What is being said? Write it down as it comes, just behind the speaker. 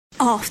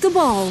Off the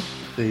Ball.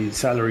 The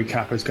salary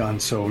cap has gone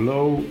so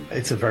low.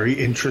 It's a very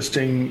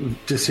interesting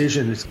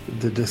decision.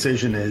 The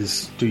decision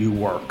is, do you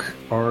work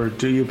or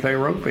do you play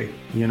rugby?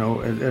 You know,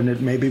 and it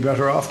may be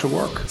better off to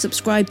work.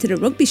 Subscribe to the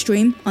rugby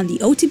stream on the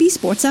OTB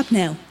Sports app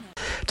now.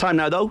 Time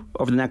now, though,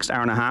 over the next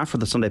hour and a half for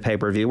the Sunday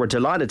paper review. We're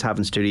delighted to have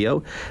in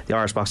studio the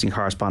Irish boxing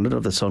correspondent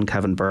of the Sun,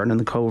 Kevin Byrne, and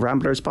the Cobh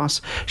Ramblers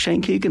boss,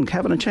 Shane Keegan.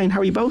 Kevin and Shane, how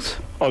are you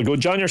both? All good,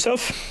 John,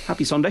 yourself?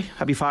 Happy Sunday.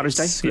 Happy Father's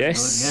Day.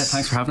 Yes. Yeah,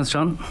 thanks for having us,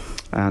 John.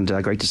 And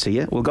great to see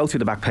you. We'll go through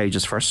the back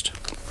pages first.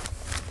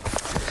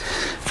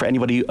 For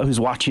anybody who's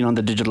watching on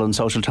the digital and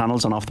social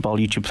channels on Off the Ball,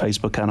 YouTube,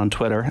 Facebook and on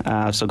Twitter.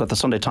 So got the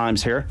Sunday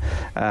Times here.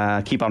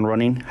 Keep on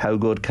running. How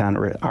good can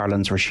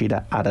Ireland's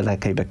Rhasidat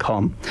Adeleke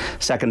become?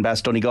 Second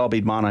best, Donegal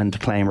beat Monaghan to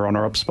claim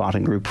runner-up spot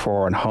in Group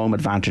 4 and home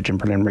advantage in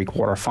preliminary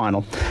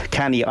quarter-final.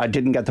 Kenny, I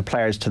didn't get the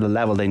players to the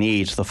level they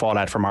need. The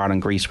fallout from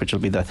Ireland-Greece, which will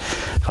be the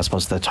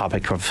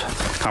topic of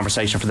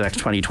conversation for the next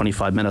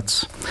 20-25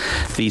 minutes.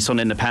 The Sun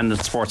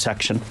Independent Sports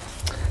section.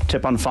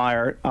 Tip on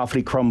fire,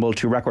 Offaly crumbled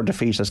to record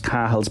defeat as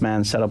Cahill's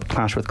men set up a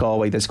clash with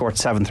Galway. They scored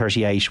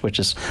 7:38, which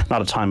is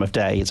not a time of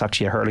day. It's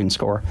actually a hurling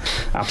score.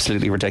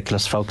 Absolutely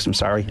ridiculous, folks. I'm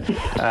sorry.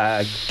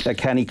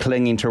 Kenny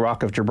clinging to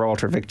Rock of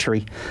Gibraltar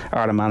victory.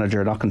 Ireland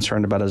manager not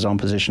concerned about his own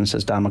position,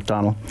 says Dan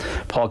McDonnell.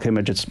 Paul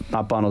Kimmage, it's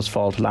not Bono's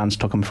fault. Lance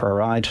took him for a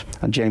ride.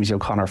 And James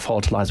O'Connor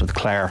fault-lies with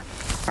Clare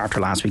after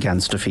last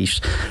weekend's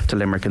defeat to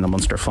Limerick in the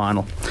Munster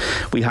final.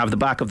 We have the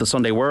back of the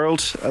Sunday World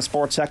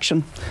sports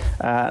section.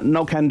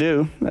 No can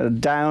do.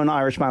 Down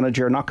Irish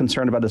manager not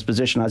concerned about his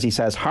position, as he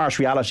says harsh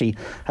reality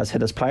has hit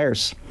his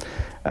players.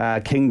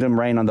 Kingdom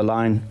reign on the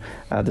line.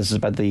 This is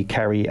about the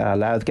Kerry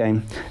Louth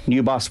game.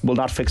 New boss will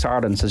not fix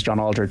Ireland, says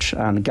John Aldridge.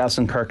 And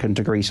Gelson Kirkin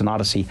to Greece and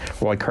Odyssey.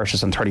 Roy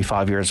Curtis on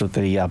 35 years with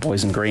the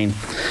boys in green.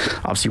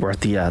 Obviously we're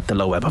at the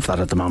low ebb of that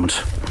at the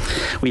moment.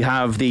 We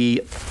have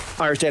the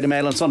Irish Daily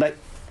Mail on Sunday.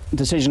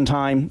 Decision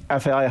time.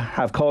 FAI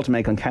have call to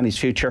make on Kenny's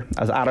future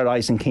as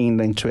Allardyce and Keane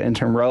linked to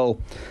interim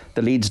role.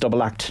 The Leeds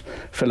double act.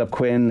 Philip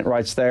Quinn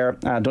writes there.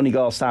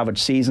 Donegal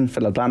savage season.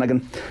 Philip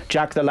Flanagan.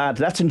 Jack the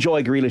lad. Let's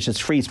enjoy Grealish's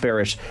free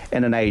spirit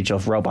in an age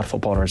of robot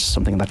footballers.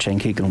 Something that Shane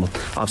Keegan will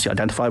obviously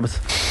identify with.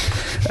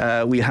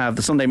 We have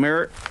the Sunday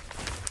Mirror.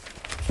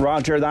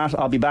 Roger that.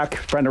 I'll be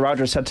back. Brendan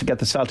Rodgers said to get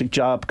the Celtic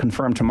job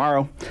confirmed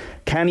tomorrow.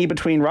 Kenny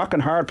between rock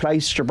and hard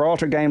place.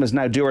 Gibraltar game is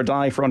now do or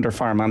die for under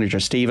fire manager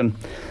Stephen.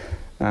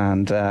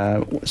 And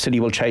City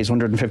will chase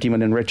 150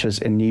 million riches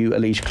in new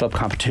elite club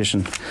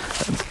competition.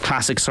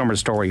 Classic summer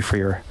story for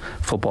your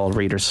football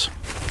readers.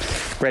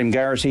 Graham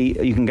Garrity,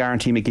 you can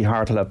guarantee Mickey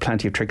Hart will have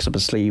plenty of tricks up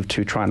his sleeve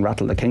to try and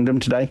rattle the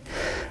kingdom today.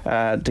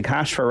 The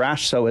cash for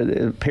Rash, so it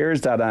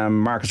appears that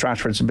Marcus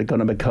Rashford's going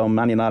to become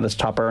Man United's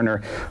top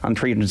earner on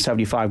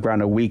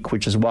 $375,000 a week,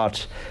 which is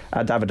what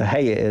David De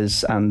Gea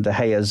is, and De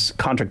Gea's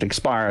contract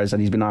expires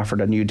and he's been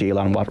offered a new deal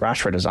on what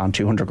Rashford is on,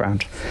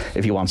 $200,000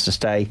 if he wants to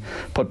stay.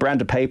 Put Brent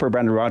to paper.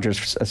 Brendan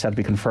Rodgers is said to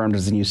be confirmed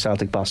as the new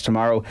Celtic boss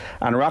tomorrow.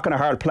 And rock in a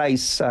hard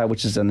place,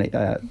 which is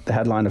the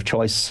headline of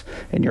choice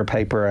in your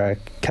paper,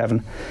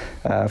 Kevin.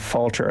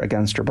 Falter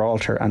against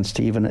Gibraltar and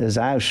Stephen is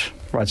out,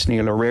 writes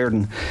Neil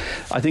O'Riordan.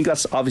 I think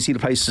that's obviously the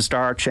place to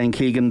start. Shane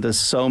Keegan, there's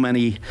so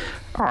many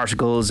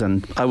articles,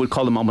 and I would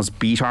call them almost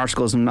beat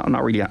articles and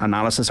not really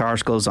analysis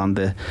articles on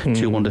the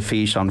 2-1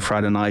 defeat on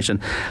Friday night.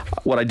 And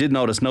what I did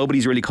notice,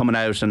 nobody's really coming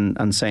out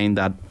and saying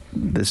that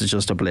this is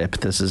just a blip.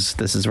 This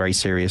is very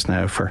serious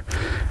now, for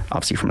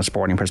obviously from a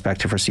sporting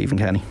perspective, for Stephen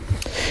Kenny.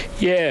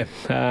 Yeah,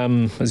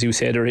 as you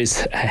say, there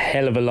is a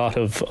hell of a lot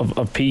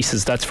of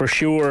pieces, that's for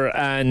sure.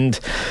 And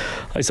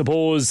I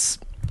suppose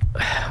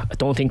I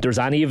don't think there's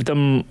any of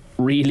them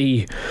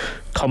really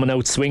coming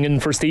out swinging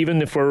for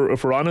Stephen, if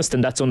we're honest,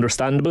 and that's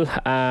understandable.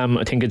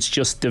 I think it's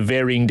just the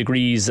varying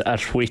degrees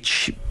at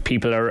which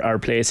people are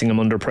placing him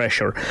under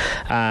pressure.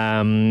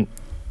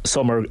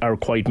 Some are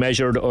quite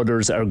measured,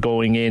 others are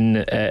going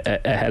in a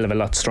hell of a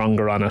lot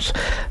stronger on it.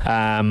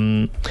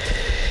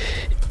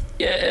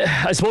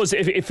 I suppose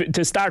if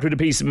to start with the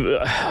piece,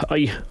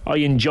 I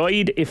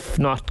enjoyed, if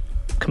not,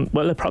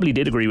 well, I probably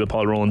did agree with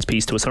Paul Rowan's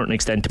piece to a certain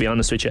extent, to be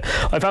honest with you.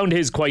 I found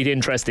his quite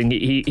interesting.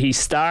 He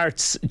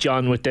starts,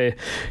 John, with the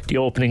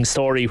opening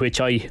story,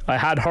 which I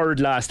had heard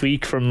last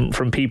week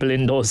from people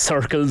in those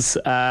circles.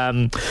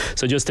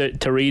 So just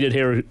to read it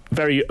here,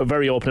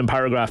 very opening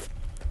paragraph.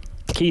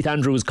 Keith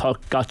Andrews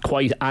got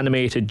quite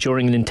animated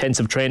during an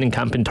intensive training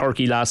camp in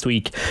Turkey last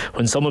week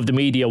when some of the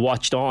media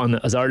watched on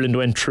as Ireland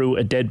went through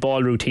a dead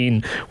ball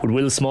routine with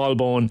Will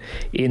Smallbone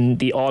in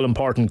the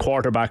all-important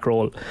quarterback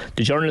role.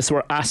 The journalists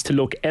were asked to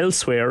look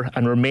elsewhere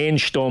and remain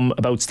stum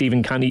about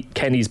Stephen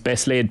Kenny's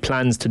best-laid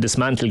plans to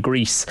dismantle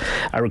Greece,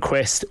 a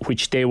request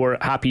which they were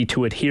happy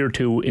to adhere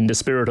to in the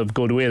spirit of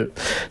goodwill.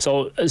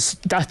 So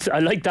that, I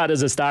like that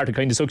as a start. It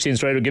kind of sucks you in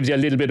straight. It gives you a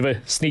little bit of a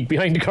sneak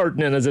behind the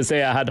curtain, and as I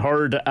say, I had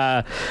heard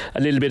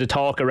a little bit of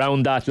talk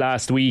around that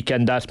last week,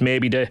 and that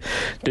maybe the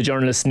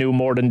journalists knew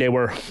more than they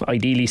were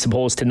ideally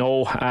supposed to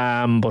know,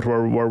 but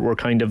we're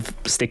kind of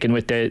sticking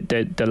with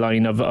the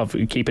line of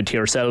keep it to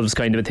yourselves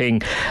kind of a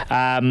thing.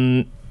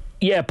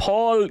 Yeah,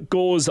 Paul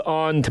goes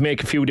on to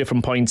make a few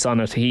different points on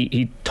it.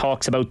 He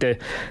talks about the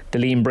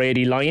Liam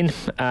Brady line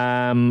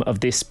of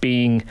this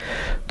being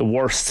the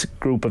worst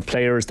group of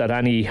players that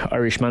any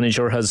Irish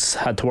manager has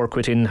had to work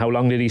with in, how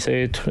long did he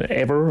say it?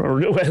 Ever? Or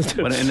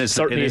well, in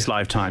his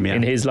lifetime, yeah.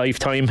 In his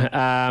lifetime.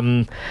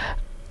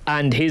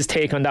 And his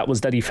take on that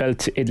was that he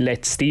felt it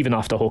let Stephen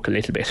off the hook a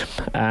little bit.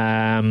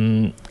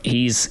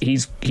 He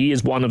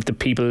is one of the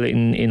people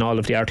in all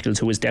of the articles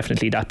who is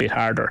definitely that bit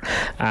harder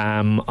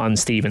on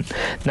Stephen.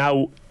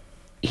 Now,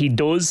 he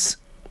does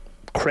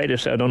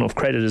credit, I don't know if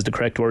credit is the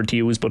correct word to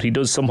use, but he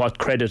does somewhat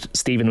credit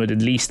Stephen with at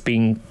least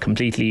being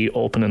completely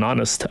open and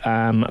honest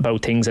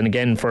about things. And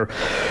again, for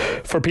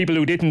people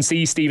who didn't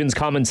see Stephen's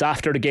comments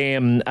after the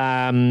game,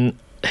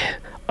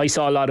 I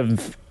saw a lot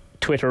of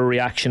Twitter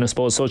reaction, I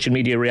suppose, social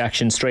media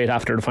reaction straight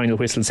after the final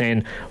whistle,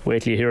 saying,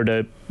 wait till you hear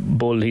the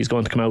bull he's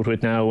going to come out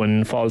with now,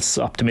 and false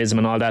optimism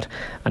and all that.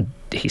 And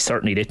he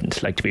certainly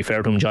didn't. Like, to be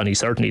fair to him, John, he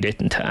certainly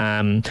didn't.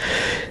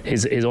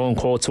 His own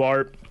quotes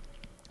were,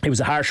 it was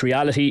a harsh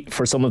reality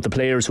for some of the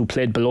players who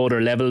played below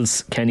their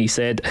levels, Kenny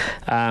said.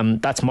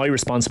 That's my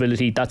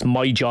responsibility. That's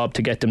my job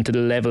to get them to the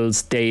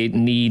levels they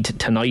need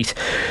tonight.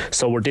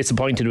 So we're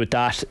disappointed with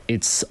that.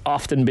 It's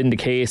often been the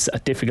case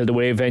at difficult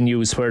away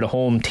venues where the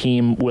home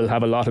team will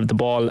have a lot of the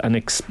ball and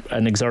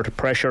exert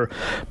pressure,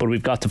 but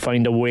we've got to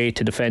find a way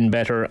to defend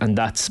better, and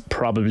that's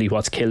probably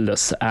what's killed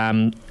us.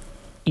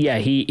 Yeah,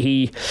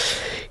 he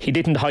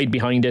didn't hide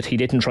behind it. He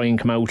didn't try and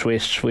come out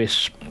with he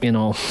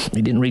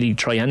didn't really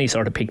try any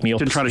sort of pick me up.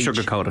 Didn't try to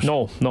sugarcoat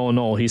it.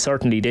 No, he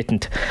certainly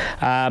didn't.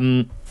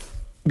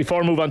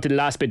 Before I move on to the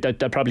last bit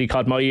that probably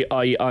caught my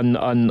eye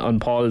on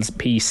Paul's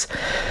piece,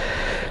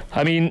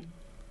 I mean,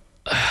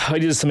 I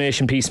did a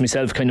summation piece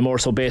myself, kind of more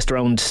so based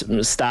around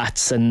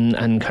stats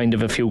and kind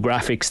of a few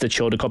graphics that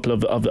showed a couple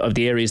of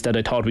the areas that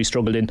I thought we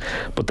struggled in.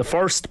 But the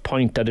first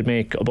point that I'd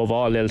make above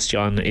all else,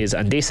 John, is,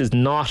 and this is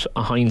not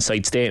a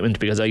hindsight statement,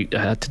 because I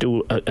had to do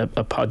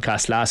a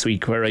podcast last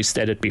week where I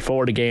said it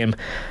before the game,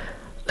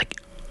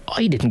 like,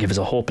 I didn't give us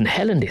a hope in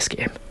hell in this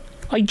game.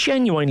 I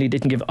genuinely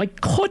didn't give. I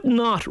could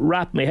not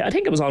wrap my head. I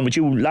think it was on with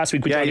you last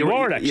week with Johnny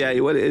Ward, actually. Yeah,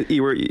 well,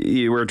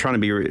 you were trying to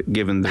be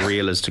given the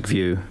realistic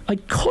view. I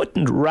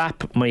couldn't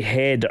wrap my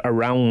head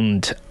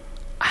around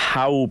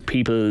how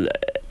people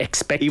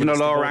expected even us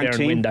a lower to go ranked there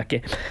team, and win that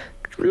game.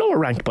 Lower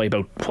ranked by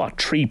about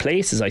 3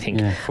 places, I think.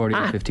 Yeah, 40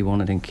 or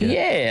 51, I think.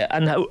 Yeah,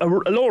 and a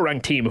lower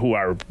ranked team who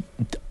are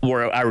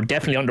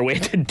definitely underway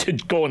to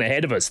going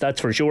ahead of us, that's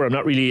for sure. I'm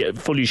not really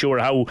fully sure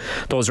how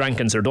those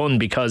rankings are done,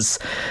 because,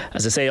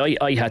 as I say,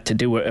 I had to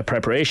do a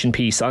preparation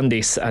piece on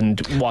this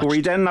and watch. Were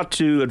you then not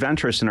too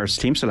adventurous in our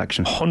team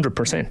selection?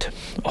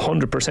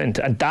 100%,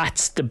 and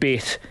that's the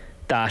bit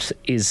that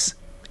is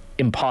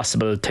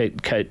impossible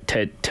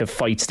to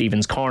fight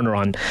Stephen's corner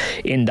on,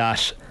 in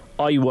that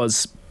I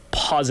was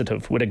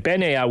positive with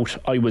Agbene out,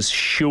 I was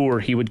sure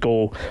he would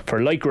go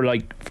for like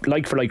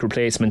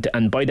replacement,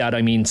 and by that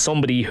I mean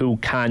somebody who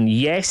can,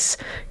 yes,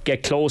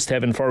 get close to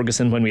Evan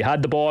Ferguson when we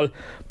had the ball,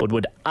 but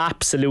would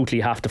absolutely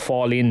have to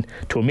fall in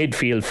to a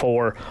midfield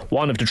for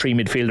one of the 3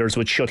 midfielders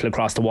would shuttle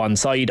across to one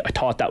side. I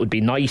thought that would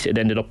be Knight. It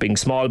ended up being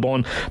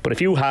Smallbone, but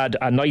if you had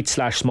a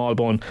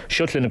Knight/Smallbone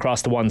shuttling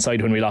across to one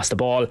side when we lost the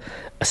ball,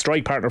 a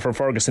strike partner for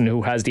Ferguson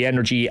who has the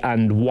energy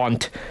and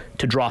want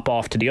to drop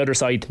off to the other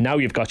side, now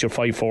you've got your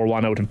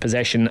 5-4-1 out of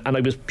possession, and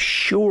I was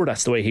sure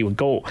that's the way he would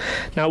go.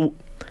 Now,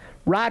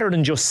 rather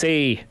than just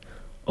say,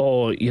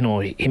 he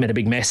made a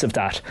big mess of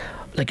that,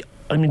 like,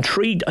 I'm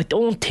intrigued. I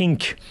don't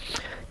think,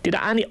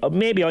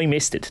 maybe I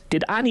missed it,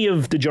 did any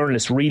of the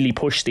journalists really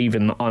push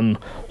Stephen on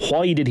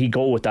why did he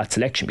go with that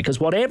selection?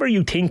 Because whatever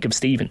you think of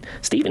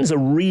Stephen's a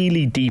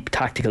really deep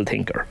tactical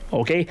thinker,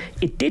 okay?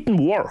 It didn't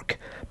work,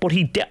 but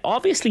he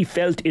obviously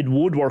felt it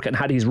would work and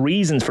had his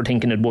reasons for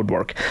thinking it would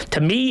work. To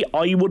me,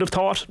 I would have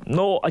thought,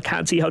 no, I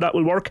can't see how that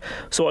will work.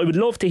 So I would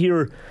love to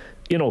hear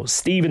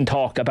Stephen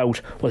talk about,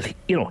 well,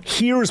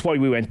 here's why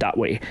we went that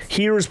way.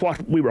 Here's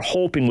what we were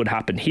hoping would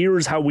happen.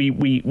 Here's how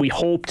we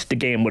hoped the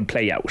game would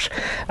play out.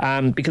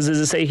 Because, as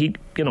I say,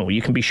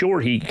 you can be sure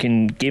he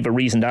can give a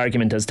reasoned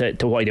argument as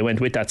to why they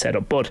went with that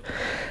setup. But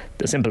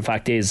the simple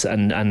fact is,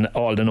 and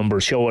all the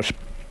numbers show it,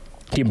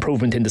 the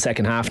improvement in the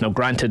second half. Now,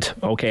 granted,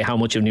 okay, how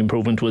much of the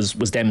improvement was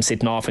them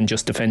sitting off and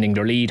just defending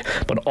their lead,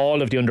 but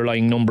all of the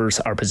underlying numbers,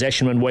 our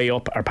possession went way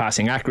up, our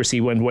passing accuracy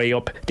went way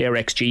up, their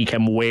XG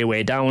came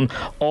way down.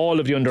 All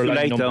of the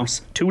underlying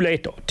numbers. Too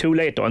late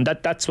though, and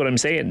that's what I'm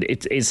saying.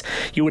 It is,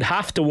 you would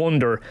have to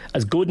wonder,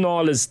 as good and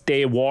all as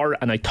they were,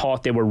 and I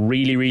thought they were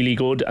really, really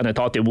good, and I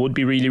thought they would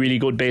be really, really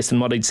good based on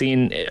what I'd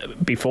seen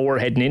before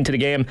heading into the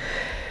game,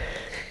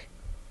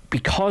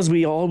 because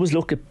we always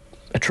look at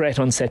a threat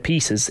on set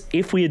pieces.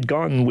 If we had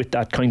gone with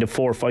that kind of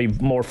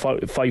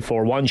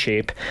 5-4-1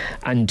 shape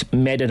and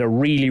made it a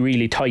really,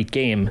 really tight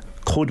game,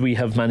 could we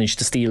have managed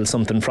to steal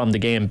something from the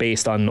game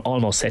based on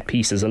almost set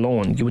pieces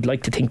alone? You would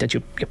like to think that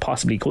you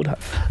possibly could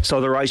have.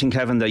 So the writing,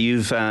 Kevin, that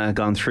you've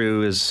gone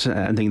through is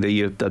anything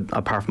that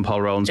apart from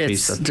Paul Rowan's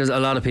piece? There's a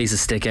lot of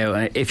pieces stick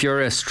out. If you're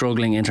a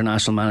struggling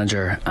international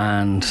manager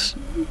and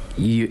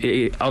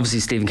obviously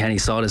Stephen Kenny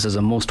saw this as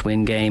a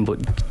must-win game, but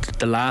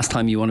the last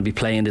time you want to be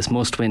playing this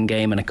must-win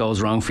game and it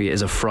goes wrong for you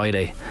is a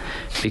Friday,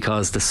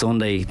 because the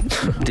Sunday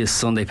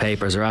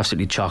papers are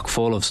absolutely chock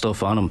full of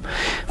stuff on him,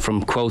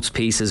 from quotes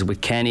pieces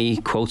with Kenny,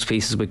 quotes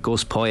pieces with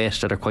Gus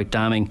Poyet that are quite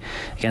damning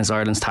against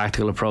Ireland's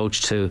tactical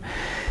approach, to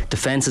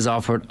defences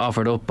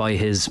offered up by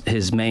some of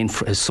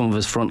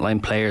his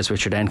frontline players,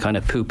 which are then kind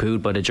of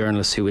poo-pooed by the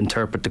journalists who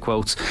interpret the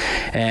quotes.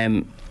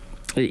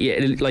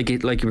 Like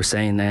you were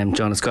saying,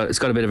 John, it's got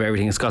a bit of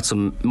everything. It's got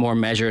some more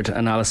measured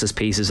analysis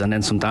pieces and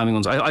then some damning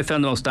ones. I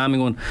found the most damning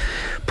one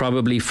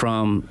probably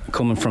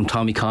coming from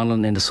Tommy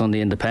Conlon in the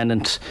Sunday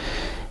Independent.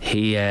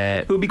 He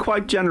would be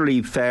quite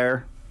generally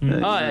fair.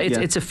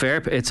 It's a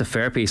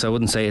fair piece. I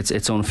wouldn't say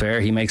it's unfair.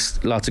 He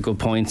makes lots of good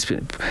points.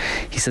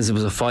 He says it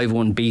was a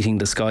 5-1 beating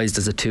disguised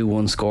as a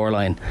 2-1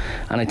 scoreline,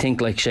 and I think,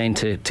 like Shane,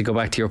 to go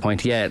back to your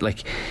point,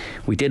 like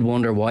we did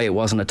wonder why it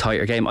wasn't a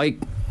tighter game.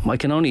 I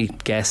can only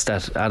guess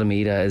that Adam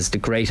Ida is the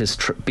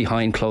greatest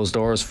behind closed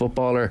doors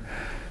footballer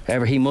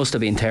ever. He must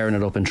have been tearing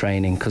it up in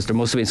training, because there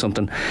must have been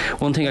something.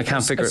 One thing I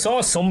can't figure. I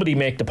saw somebody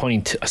make the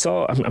point.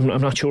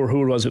 I'm not sure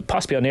who it was.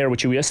 Possibly on air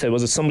with you yesterday.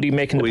 Was it somebody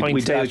making the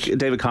point?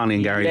 David Connolly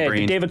and Gary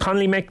Breen. David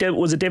Connolly made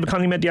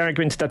the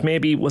argument that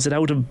maybe was it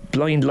out of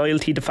blind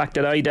loyalty, the fact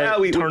that Ida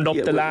turned up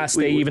the last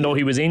day even though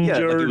he was injured?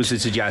 Yeah, it was a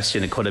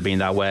suggestion. It could have been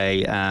that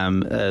way.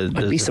 I'd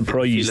be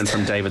surprised. Feeling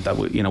from David that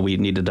we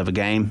needed to have a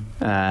game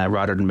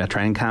rather than a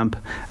training camp.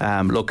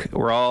 Look,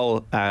 we're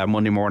all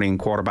Monday morning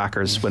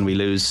quarterbackers when we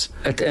lose.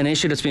 An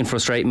issue that's been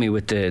frustrating me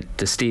with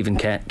the Stephen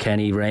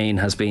Kenny reign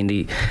has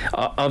been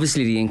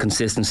obviously the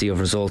inconsistency of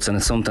results, and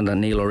it's something that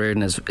Neil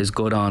O'Riordan is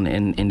good on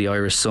in the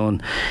Irish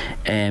Sun.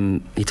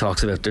 He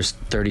talks about there's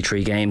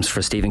 33 games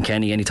for Stephen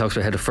Kenny, and he talks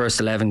about how the first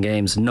 11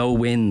 games, no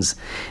wins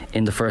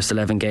in the first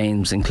 11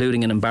 games,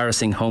 including an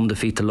embarrassing home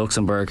defeat to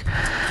Luxembourg,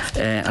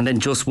 and then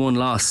just one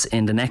loss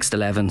in the next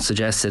 11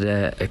 suggested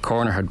a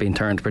corner had been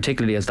turned,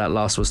 particularly as that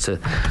loss was to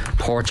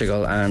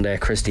Portugal and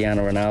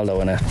Cristiano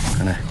Ronaldo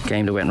in a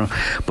game that went wrong.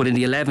 But in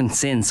the 11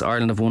 since,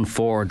 Ireland have won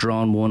 4,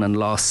 drawn 1 and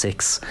lost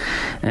 6.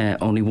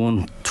 Only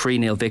one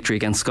 3-0 victory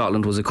against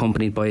Scotland was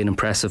accompanied by an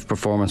impressive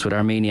performance with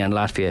Armenia and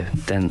Latvia,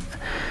 then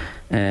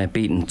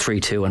beaten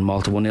 3-2 and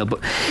Malta 1-0. But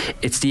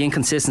it's the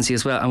inconsistency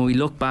as well, and when we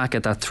look back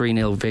at that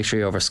 3-0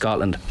 victory over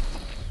Scotland,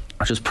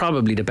 which was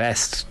probably the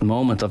best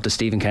moment of the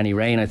Stephen Kenny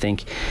reign, I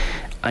think,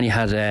 and you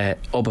had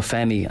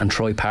Obafemi and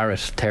Troy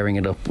Parrott tearing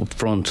it up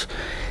front.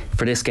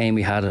 For this game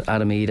we had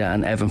Adam Ida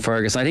and Evan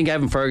Ferguson. I think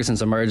Evan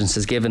Ferguson's emergence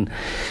has given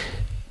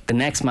the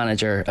next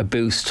manager a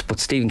boost, but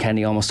Stephen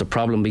Kenny almost a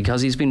problem,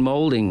 because he's been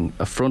moulding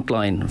a front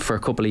line for a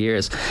couple of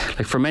years.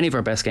 Like, for many of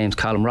our best games,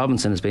 Callum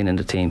Robinson has been in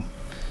the team.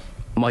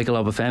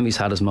 Michael Obafemi's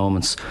had his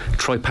moments.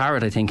 Troy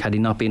Parrott, I think, had he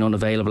not been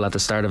unavailable at the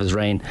start of his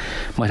reign,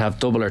 might have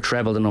double or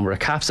treble the number of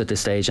caps at this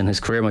stage, and his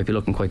career might be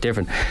looking quite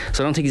different.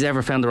 So I don't think he's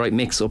ever found the right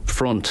mix up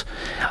front.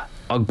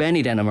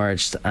 Ogbenny then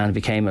emerged and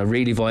became a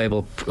really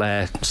viable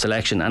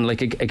selection, and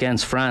like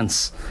against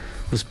France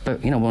was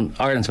one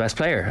Ireland's best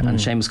player, and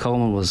Seamus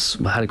Coleman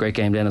had a great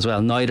game then as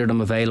well. Neither of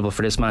them available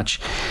for this match.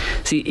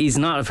 See, he's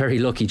not a very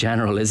lucky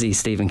general, is he,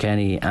 Stephen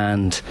Kenny?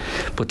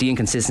 But the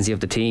inconsistency of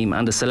the team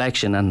and the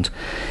selection, and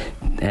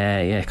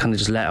kind of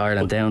just let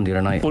Ireland down the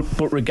other night.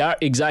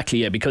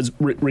 Because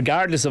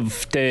regardless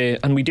of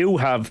and we do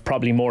have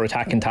probably more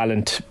attacking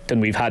talent than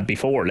we've had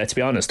before. Let's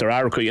be honest. There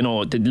are,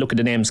 look at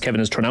the names Kevin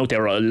has thrown out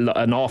there.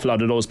 An awful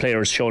lot of those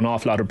players show an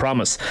awful lot of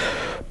promise,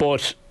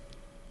 but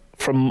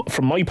from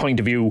my point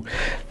of view,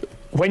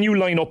 when you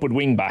line up with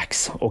wing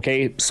backs,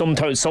 okay,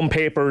 sometimes some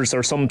papers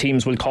or some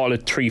teams will call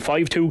it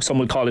 3-5-2, some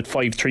will call it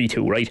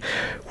 5-3-2, right?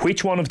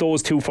 Which one of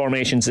those two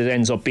formations it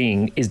ends up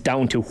being is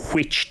down to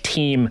which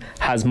team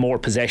has more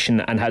possession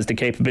and has the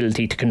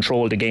capability to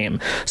control the game.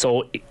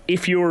 So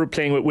if you're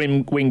playing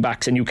with wing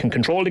backs and you can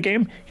control the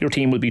game, your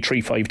team will be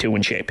 3-5-2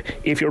 in shape.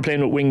 If you're playing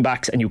with wing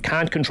backs and you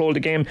can't control the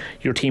game,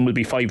 your team will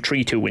be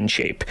 5-3-2 in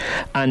shape.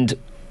 And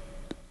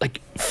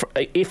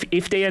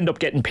if they end up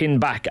getting pinned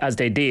back as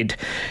they did,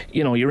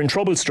 you're in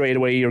trouble straight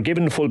away. You're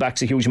giving the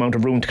fullbacks a huge amount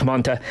of room to come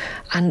onto.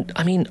 And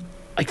I mean,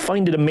 I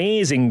find it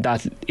amazing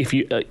that if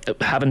you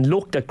having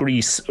looked at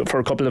Greece for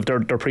a couple of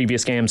their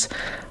previous games,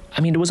 I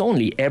mean, there was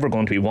only ever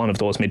going to be one of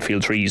those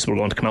midfield threes who were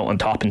going to come out on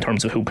top in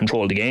terms of who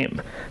controlled the game.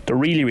 There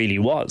really, really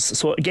was.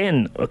 So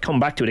again, I'll come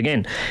back to it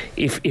again.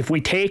 If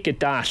we take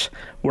it that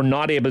we're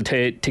not able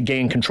to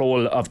gain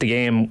control of the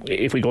game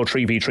if we go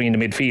 3v3 in the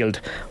midfield,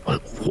 well,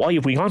 why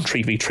have we gone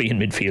 3v3 in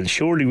midfield?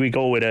 Surely we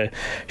go with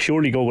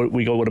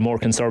a more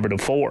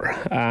conservative 4.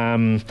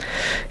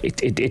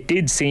 It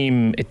did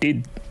seem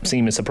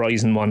a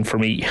surprising one for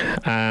me.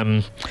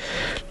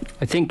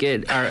 I think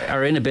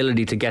our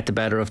inability to get the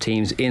better of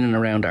teams in and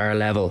around our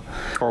level,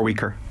 or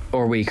weaker,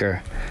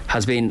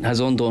 has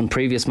undone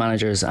previous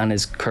managers and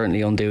is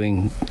currently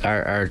undoing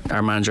our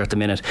manager at the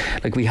minute.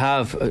 We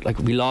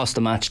lost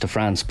the match to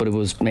France, but it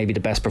was maybe the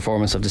best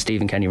performance of the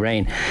Stephen Kenny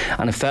reign,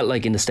 and it felt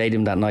like in the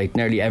stadium that night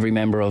nearly every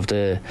member of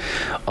the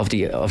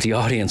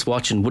audience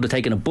watching would have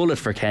taken a bullet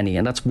for Kenny,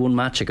 and that's one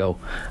match ago,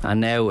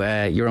 and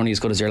now you're only as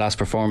good as your last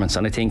performance.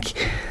 And I think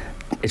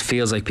it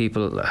feels like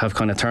people have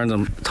kind of turned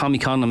them. Tommy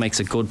Conlon makes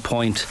a good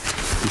point.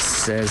 He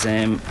says,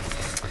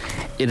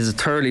 it is a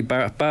thoroughly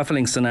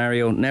baffling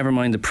scenario, never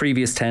mind the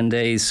previous 10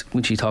 days,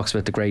 which he talks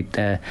about the great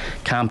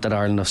camp that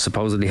Ireland have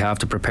supposedly have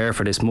to prepare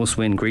for this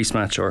must-win Greece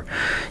match, or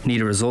need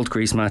a result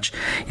Greece match.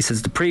 He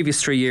says the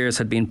previous 3 years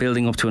had been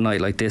building up to a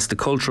night like this. The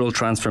cultural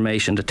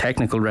transformation, the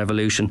technical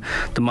revolution,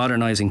 the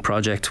modernising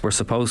project were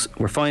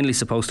finally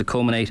supposed to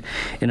culminate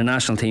in a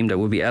national team that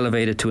would be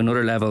elevated to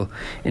another level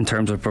in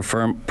terms of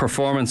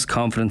performance,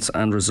 confidence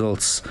and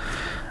results.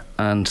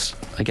 And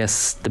I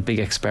guess the big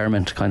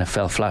experiment kind of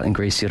fell flat in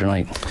Greece the other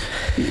night.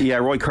 Yeah,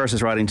 Roy Curse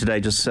is writing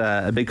today, just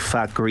a big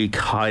fat Greek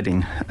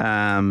hiding.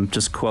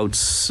 Just quotes,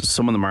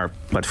 some of them are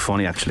quite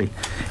funny actually,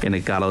 in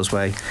a gallows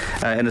way.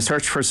 In a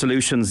search for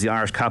solutions, the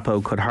Irish capo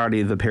could hardly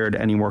have appeared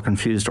any more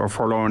confused or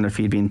forlorn if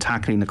he'd been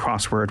tackling the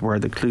crossword where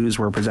the clues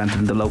were presented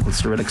in the local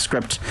Cyrillic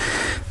script.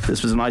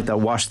 This was a night that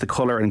washed the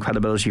colour and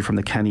credibility from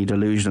the Kenny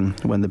delusion,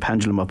 when the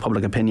pendulum of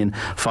public opinion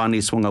finally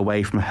swung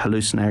away from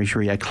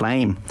hallucinatory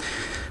acclaim.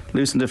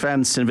 Loose in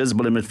defence,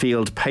 invisible in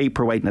midfield,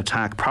 paperweight in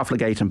attack,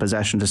 profligate in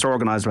possession,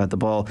 disorganised about the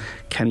ball,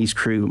 Kenny's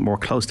crew more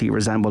closely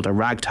resembled a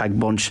ragtag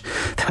bunch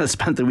that had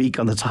spent the week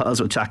on the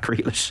tiles with Jack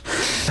Grealish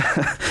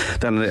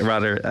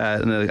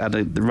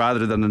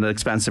rather than an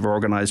expensive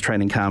organised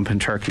training camp in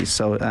Turkey.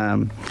 So,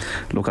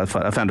 look, I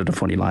found it a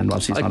funny line.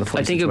 Obviously, it's not a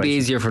funny I think it would be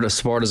easier for the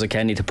supporters of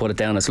Kenny to put it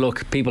down as,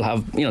 look, people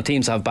have,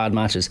 teams have bad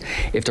matches.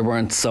 If there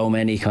weren't so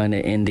many kind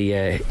of in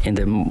the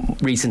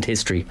recent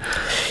history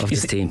of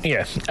this team.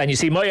 Yeah, and you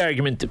see, my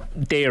argument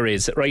there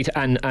is, right,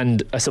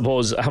 and I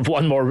suppose I have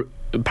one more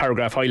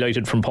paragraph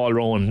highlighted from Paul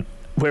Rowan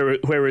where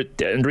and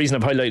the reason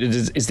I've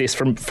highlighted is this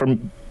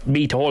from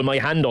me to hold my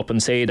hand up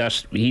and say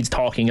that he's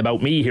talking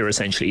about me here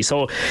essentially.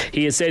 So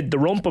he has said the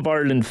rump of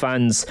Ireland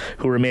fans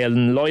who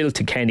remain loyal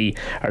to Kenny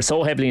are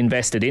so heavily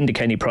invested in the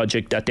Kenny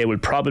project that they will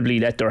probably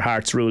let their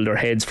hearts rule their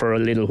heads for a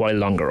little while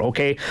longer.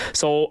 Okay,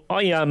 so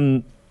I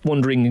am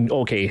wondering,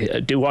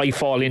 okay, do I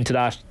fall into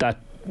that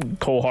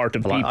cohort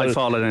of people? I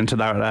fall into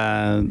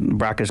that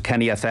bracket,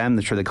 Kenny FM,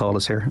 that's what they call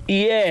us here.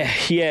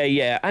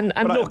 Yeah. And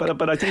look,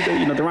 but I think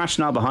that, the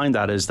rationale behind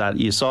that is that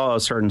you saw a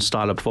certain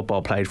style of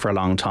football played for a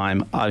long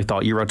time. I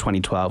thought Euro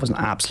 2012 was an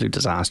absolute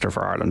disaster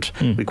for Ireland.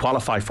 We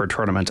qualified for a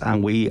tournament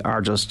and we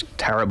are just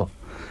terrible.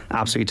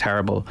 Absolutely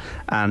terrible.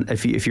 And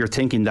if you're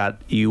thinking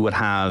that you would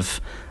have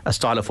a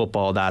style of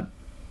football that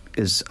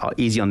is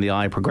easy on the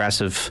eye,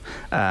 progressive,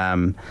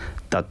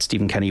 that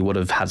Stephen Kenny would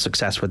have had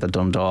success with at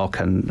Dundalk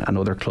and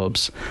other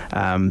clubs,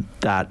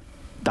 that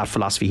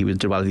philosophy he would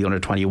do well at the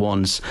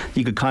under-21s.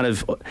 You could kind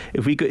of,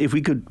 if we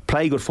could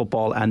play good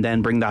football and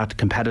then bring that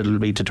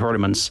competitively to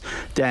tournaments,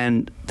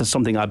 then that's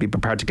something I'd be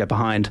prepared to get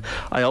behind.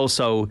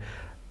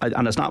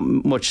 And it's not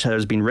much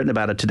has been written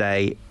about it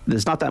today.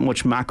 There's not that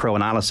much macro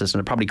analysis, and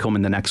it'll probably come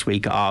in the next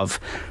week,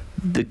 of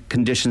the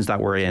conditions that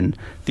we're in,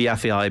 the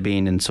FAI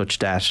being in such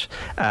debt,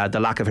 the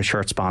lack of a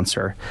shirt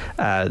sponsor,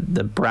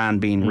 the brand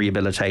being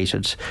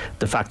rehabilitated,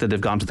 the fact that they've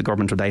gone to the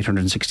government with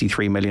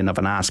 863 million of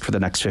an ask for the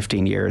next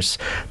 15 years,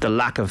 the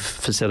lack of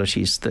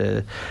facilities,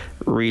 the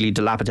really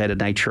dilapidated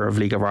nature of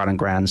League of Ireland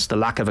grounds, the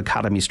lack of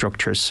academy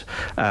structures.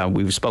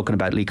 We've spoken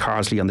about Lee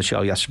Carsley on the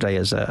show yesterday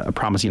as a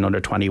promising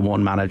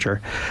under-21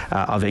 manager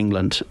of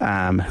England,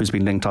 who's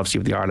been linked obviously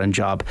with the Ireland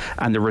job,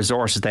 and the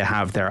resources they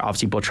have there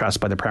obviously buttressed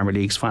by the Premier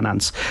League's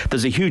finance.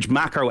 There's a huge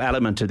macro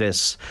element to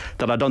this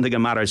that I don't think it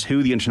matters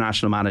who the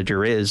international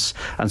manager is,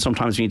 and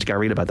sometimes we need to get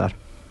real about that.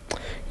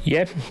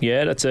 Yeah,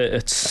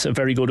 it's a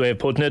very good way of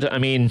putting it. I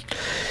mean,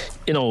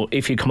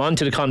 if you come on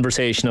to the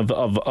conversation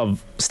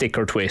of stick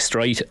or twist,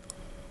 right,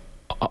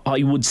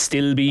 I would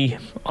still be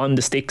on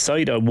the stick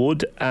side. I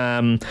would.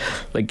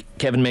 Like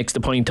Kevin makes the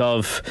point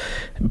of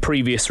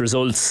previous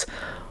results.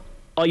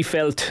 I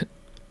felt,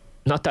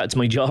 not that it's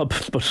my job,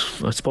 but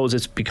I suppose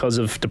it's because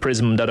of the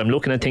prism that I'm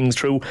looking at things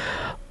through,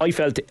 I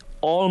felt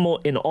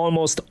in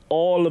almost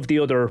all of the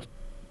other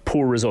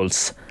poor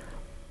results,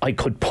 I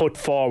could put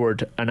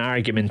forward an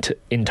argument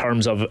in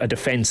terms of a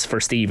defence for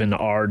Stephen,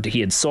 or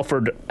he had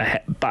suffered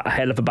a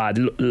hell of a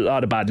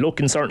lot of bad luck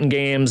in certain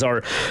games,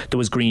 or there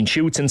was green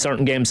shoots in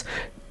certain games.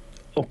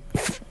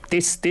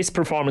 This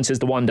performance is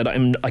the one that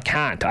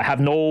I have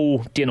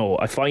no,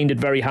 I find it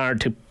very hard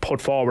to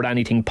put forward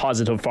anything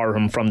positive for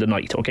him from the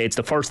night. Okay, it's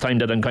the first time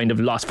that I'm kind of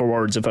lost for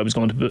words if I was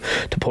going to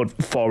put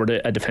forward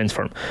a defence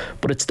for him,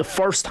 but it's the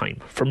first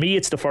time for me.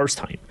 It's the first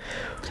time.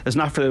 It's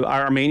not for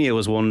Armenia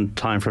was one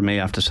time for me,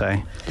 I have to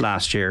say,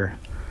 last year.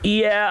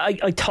 Yeah,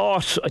 I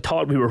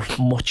thought we were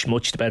much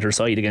the better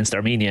side against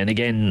Armenia, and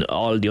again,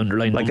 all the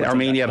underlying like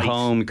Armenia at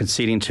home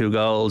conceding 2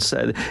 goals.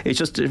 It's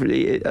just,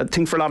 I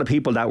think for a lot of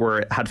people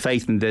that had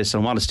faith in this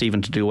and wanted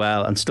Stephen to do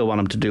well and still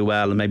want him to do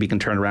well, and maybe he can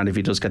turn around if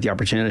he does get the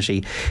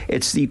opportunity.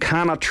 You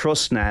cannot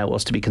trust now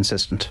us to be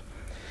consistent.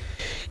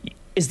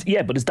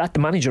 But is that the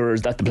manager or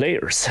is that the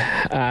players?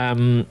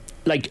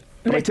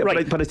 But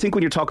I think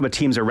when you're talking about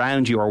teams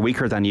around you or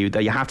weaker than you,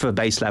 that you have to have a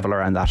base level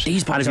around that.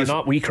 These boys are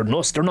not weaker than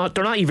us. They're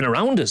not even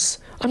around us.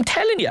 I'm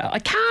telling you, I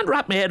can't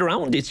wrap my head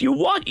around this.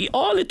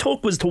 All it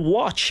took was to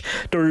watch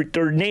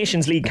their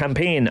Nations League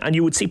campaign, and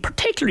you would see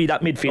particularly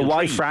that midfield.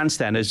 Why France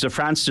then? Is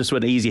France just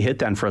an easy hit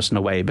then for us in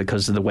a way,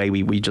 because of the way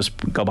we just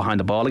go behind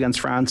the ball against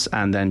France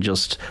and then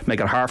just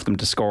make it hard for them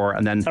to score,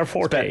 and then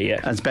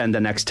spend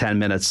the next 10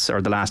 minutes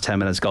or the last 10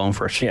 minutes going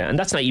for it. Yeah, and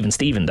that's not even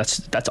Stephen.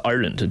 That's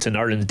Ireland. It's in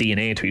Ireland's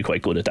DNA to be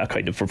quite good at that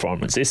kind of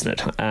performance, isn't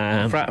it?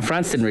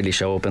 France didn't really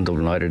show up in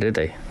Dublin either, did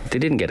they? They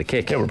didn't get a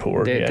kick. They were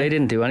poor. They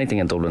didn't do anything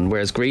in Dublin,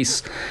 whereas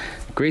Greece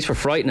were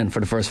frightening for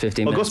the first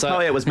 15 minutes. Gus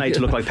Poyet was made to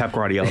look like Pep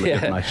Guardiola the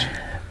other night.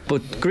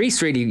 But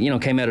Greece really,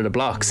 came out of the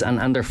blocks,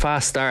 and their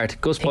fast start.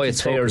 Gus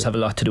Poyet's players have a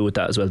lot to do with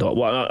that as well, though.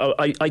 Well,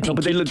 I think,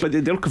 but they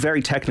look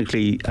very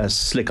technically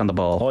slick on the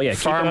ball. Oh yeah,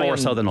 far more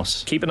so than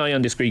us. Keep an eye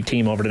on this Greek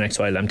team over the next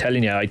while. I'm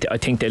telling you, I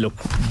think they look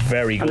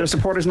very good. And their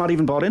supporters not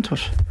even bought into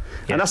it.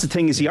 Yeah. And that's the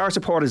thing, is our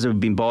supporters have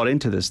been bought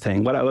into this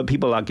thing. What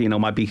people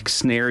might be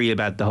sneery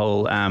about the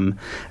whole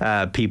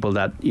people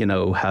that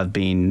have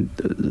been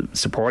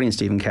supporting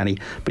Stephen Kenny,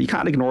 but you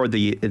can't ignore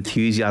the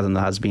enthusiasm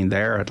that has been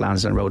there at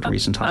Lansdowne Road in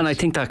recent times. And I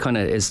think that kind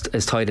of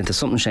is tied into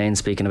something Shane's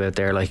speaking about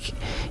there. Like,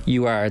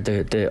 you are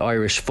the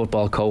Irish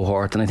football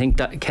cohort, and I think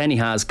that Kenny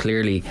has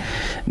clearly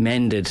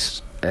mended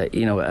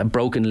a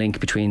broken link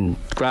between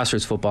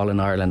grassroots football in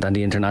Ireland and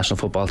the international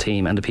football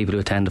team and the people who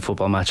attend the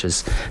football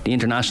matches, the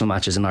international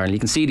matches in Ireland. You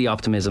can see the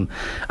optimism,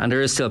 and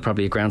there is still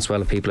probably a groundswell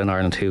of people in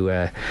Ireland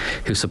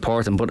who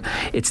support them, but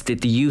it's the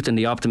youth and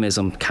the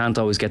optimism can't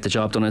always get the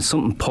job done. And it's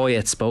something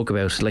Poyet spoke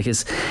about. Like,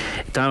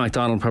 Dan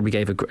McDonald probably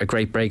gave a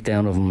great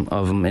breakdown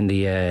of him in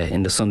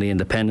the Sunday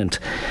Independent,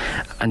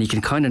 and you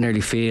can kind of nearly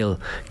feel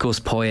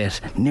Gus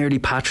Poyet nearly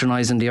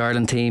patronising the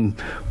Ireland team,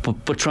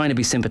 but trying to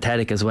be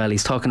sympathetic as well.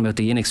 He's talking about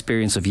the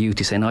inexperience of youth.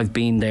 He's saying, I've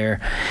been there.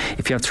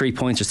 If you have 3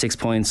 points or 6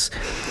 points,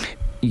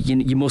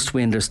 you must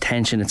win. There's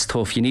tension. It's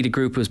tough. You need a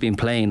group who's been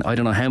playing I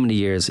don't know how many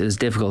years. It is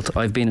difficult.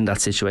 I've been in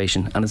that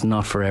situation, and it's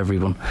not for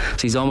everyone.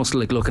 So he's almost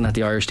like looking at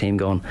the Irish team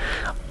going,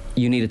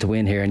 you needed to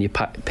win here, and you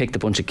picked a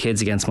bunch of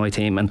kids against my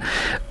team. And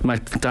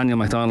Daniel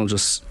McDonald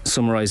just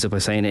summarised it by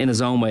saying, in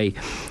his own way,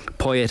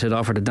 Poyet had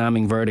offered a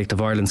damning verdict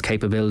of Ireland's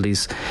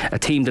capabilities, a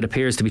team that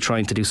appears to be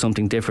trying to do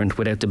something different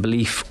without the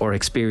belief or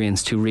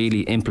experience to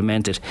really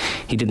implement it.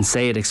 He didn't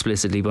say it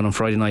explicitly, but on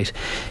Friday night,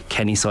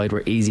 Kenny's side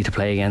were easy to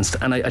play against,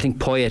 and I think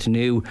Poyet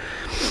knew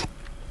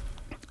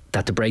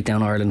that to break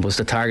down Ireland was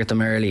to target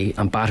them early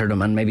and batter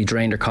them and maybe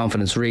drain their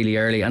confidence really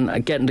early,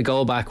 and getting the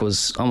goal back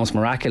was almost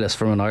miraculous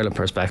from an Ireland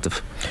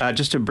perspective.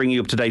 Just to bring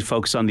you up to date,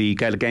 folks, on the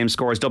Gaelic game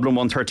scores: Dublin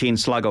 1-13,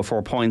 Sligo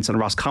 4 points, and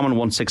Roscommon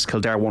 1-6,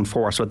 Kildare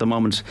 1-4. So at the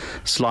moment,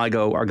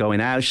 Sligo are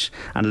going out,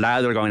 and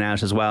Louth are going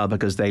out as well,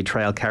 because they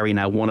trail Kerry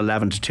now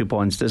 1-11 to 2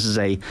 points. This is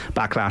a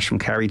backlash from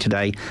Kerry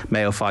today.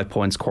 Mayo 5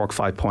 points, Cork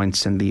 5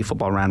 points in the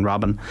football round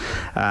robin.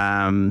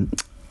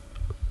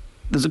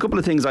 There's a couple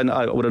of things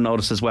I would have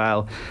noticed as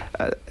well.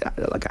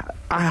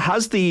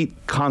 Has the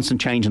constant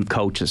change in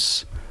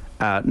coaches,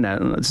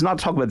 now it's not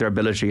talking about their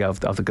ability of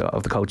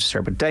the coaches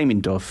here, but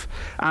Damien Duff,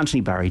 Anthony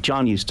Barry,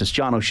 John Eustace,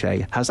 John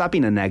O'Shea, has that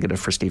been a negative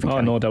for Stephen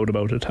Kenny? No doubt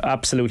about it.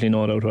 Absolutely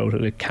no doubt about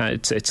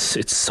it.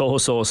 It's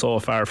so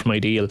far from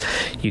ideal.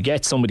 You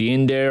get somebody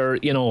in there,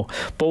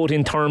 both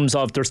in terms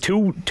of, there's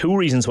two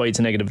reasons why it's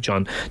a negative,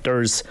 John.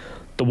 There's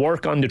the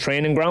work on the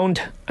training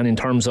ground, and in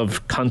terms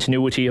of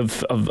continuity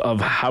of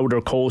how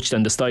they're coached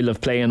and the style of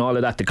play and all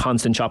of that, the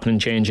constant chopping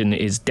and changing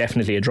is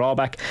definitely a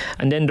drawback.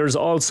 And then there's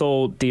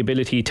also the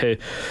ability to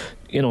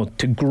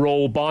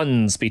grow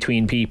bonds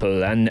between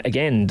people, and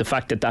again, the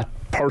fact that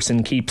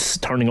person keeps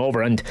turning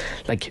over, and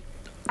like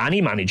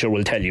any manager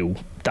will tell you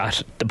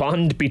that the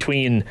bond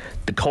between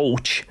the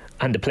coach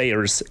and the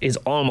players is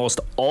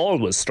almost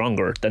always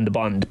stronger than the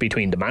bond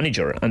between the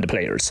manager and the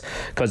players,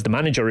 because the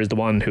manager is the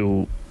one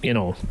who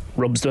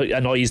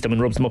annoys them and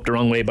rubs them up the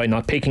wrong way by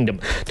not picking them.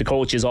 The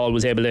coach is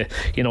always able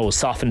to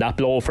soften that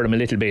blow for them a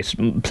little bit.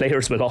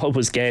 Players will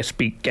always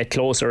get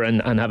closer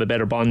and have a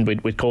better bond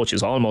with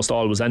coaches, almost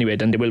always anyway,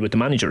 than they will with the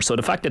manager. So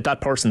the fact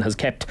that person has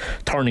kept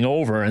turning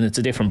over and it's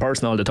a different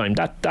person all the time,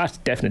 that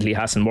definitely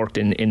hasn't worked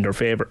in their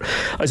favour.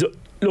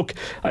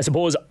 I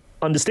suppose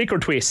on the sticker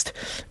twist,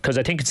 because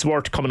I think it's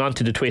worth coming on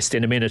to the twist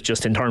in a minute,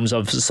 just in terms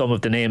of some of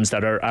the names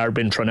that are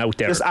being thrown out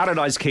there. This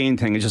Allardyce Keane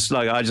thing is just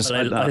like, I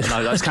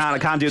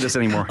can't do this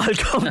anymore. I'll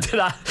come to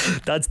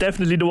that. That's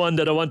definitely the one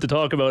that I want to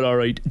talk about. All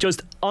right,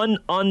 just on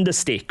the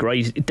stick,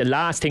 right? The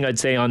last thing I'd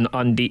say on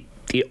the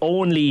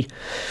only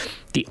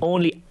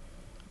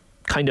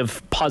kind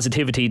of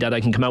positivity that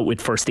I can come out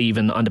with for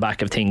Stephen on the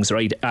back of things,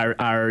 right,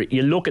 are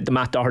you look at the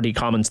Matt Doherty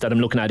comments that I'm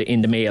looking at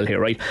in the Mail here,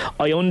 right?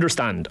 I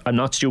understand, I'm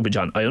not stupid,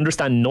 John, I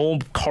understand no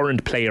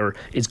current player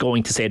is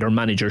going to say their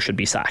manager should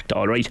be sacked,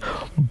 all right,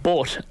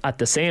 but at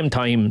the same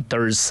time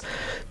there's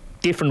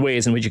different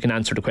ways in which you can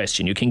answer the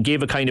question. You can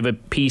give a kind of a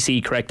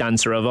PC correct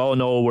answer of, oh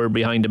no, we're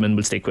behind him and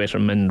we'll stick with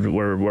him and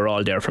we're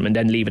all there for him, and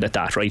then leave it at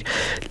that, right?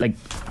 Like,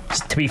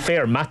 to be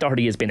fair, Matt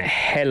Doherty has been a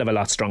hell of a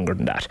lot stronger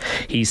than that.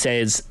 He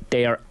says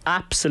they are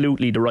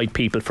absolutely the right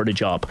people for the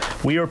job.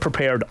 We are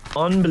prepared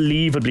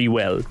unbelievably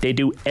well. They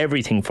do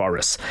everything for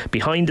us.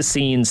 Behind the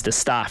scenes, the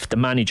staff, the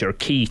manager,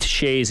 Keith,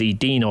 Shazy,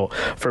 Dino.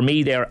 For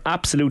me, they are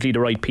absolutely the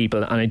right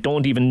people, and I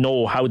don't even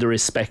know how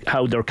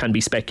there can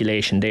be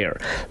speculation there.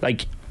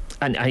 Like,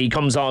 and he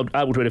comes out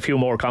with a few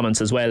more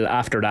comments as well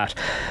after that.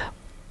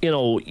 You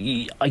know,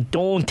 I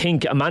don't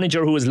think a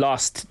manager who has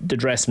lost the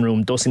dressing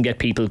room doesn't get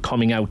people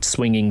coming out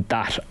swinging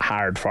that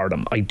hard for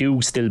them. I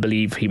do still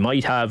believe he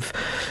might have,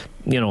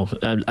 you know,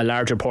 a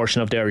larger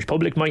portion of the Irish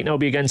public might now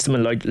be against him,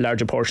 and a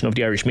larger portion of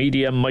the Irish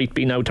media might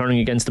be now turning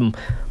against him,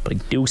 but I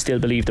do still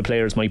believe the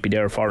players might be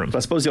there for him. But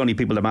I suppose the only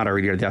people that matter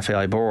really are the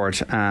FAI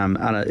board, and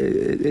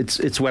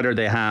it's whether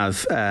they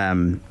have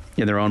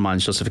in their own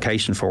minds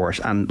justification for it.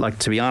 And like,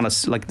 to be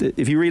honest, like,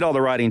 if you read all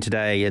the writing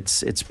today,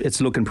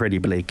 it's looking pretty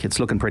bleak. It's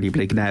looking pretty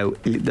bleak now.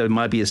 There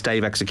might be a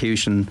stave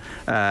execution,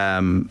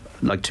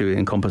 like to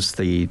encompass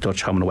the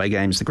Dutch home and away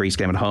games, the Greece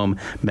game at home,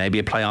 maybe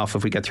a playoff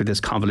if we get through this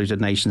convoluted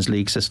Nations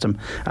League system.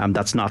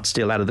 That's not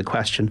still out of the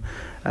question.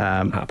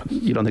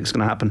 You don't think it's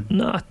going to happen?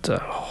 Not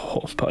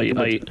hope.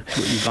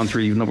 You've gone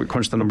through, you've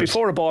crunched the numbers.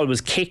 Before a ball was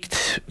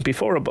kicked,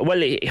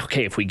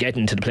 okay, if we get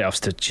into the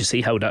playoffs, did you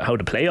see how the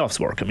playoffs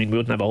work? I mean, we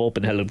wouldn't have a hope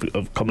in hell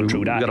of coming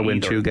through that. We've got to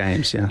win 2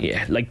 games, yeah.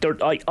 Yeah, like,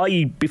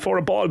 before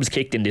a ball was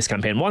kicked in this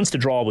campaign, once the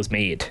draw was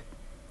made,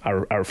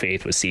 our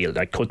fate was sealed.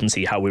 I couldn't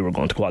see how we were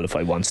going to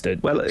qualify once the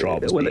draw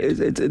was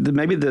made.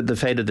 Maybe the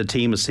fate of the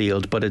team is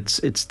sealed, but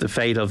it's the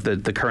fate of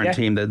the current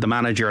team, the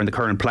manager and the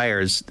current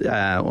players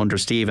under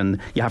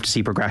Stephen. You have to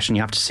see progression,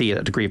 you have to see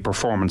a degree of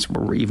performance,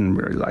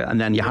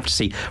 and then you have to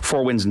see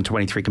 4 wins in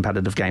 23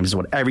 competitive games is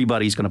what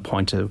everybody's going to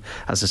point to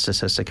as a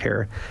statistic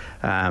here.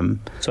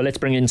 So let's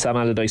bring in Sam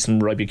Allardyce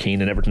and Robbie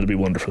Keane and everything will be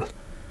wonderful.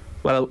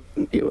 Well,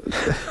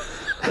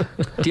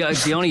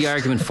 the only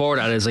argument for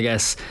that is, I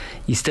guess,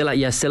 you still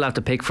have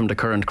to pick from the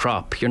current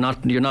crop. You're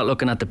not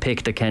looking at the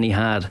pick that Kenny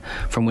had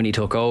from when he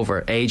took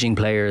over. Aging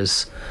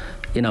players,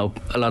 you know,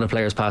 a lot of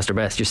players past their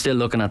best. You're still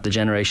looking at the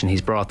generation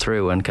he's brought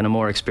through, and can a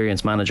more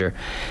experienced manager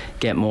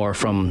get more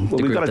from the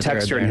group? We've got a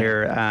texture in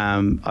here.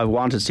 I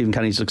wanted Stephen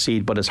Kenny to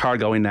succeed, but it's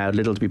hard going now,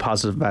 little to be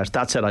positive about.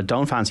 That said, I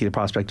don't fancy the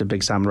prospect of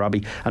Big Sam and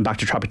Robbie and back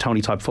to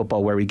Trapattoni type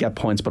football where we get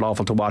points but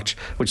awful to watch,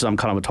 which is I'm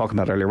kind of talking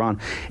about earlier on.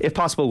 If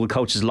possible, would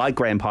coaches like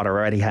Graham Potter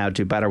or Eddie Howe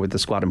do better with the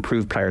squad,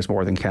 improve players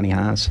more than Kenny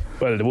has?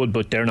 Well, they would,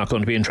 but they're not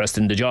going to be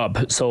interested in the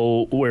job.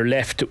 So we're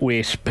left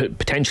with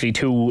potentially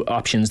 2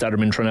 options that have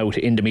been thrown out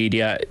in the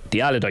media.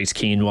 The Allardyce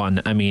Keane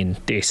one, I mean,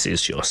 this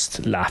is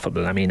just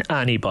laughable. I mean,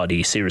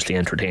 anybody seriously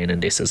entertaining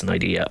this as an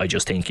idea, I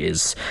just think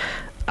is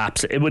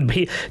absolutely. It would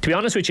be, to be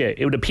honest with you,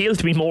 it would appeal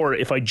to me more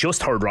if I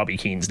just heard Robbie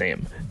Keane's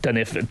name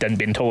than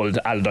been told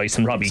Allardyce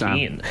and Robbie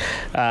Keane.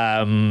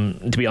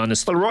 To be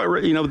honest,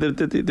 well, you know,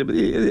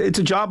 it's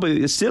a job.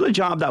 It's still a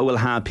job that will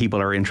have people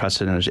who are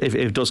interested in it if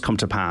it does come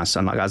to pass.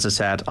 And like, as I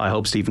said, I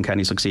hope Stephen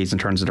Kenny succeeds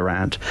and turns it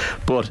around.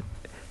 But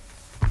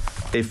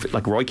if,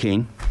 like, Roy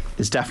Keane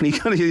is definitely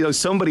going to, you know,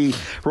 somebody.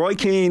 Roy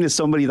Keane is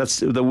somebody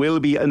that will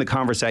be in the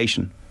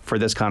conversation for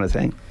this kind of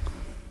thing.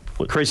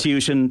 Chris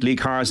Hughton, Lee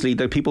Carsley,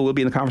 the people will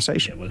be in the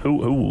conversation. Yeah,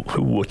 well,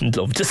 who wouldn't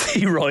love to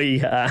see Roy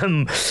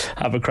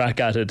have a crack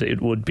at it? It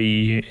would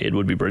be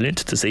brilliant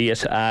to see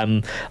it.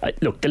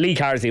 Look, the Lee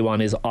Carsley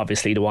one is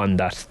obviously the one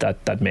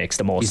that makes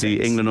the most sense. He's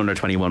the England under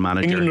 21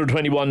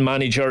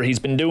 manager. He's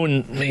been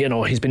doing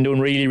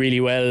really, really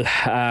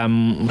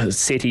well.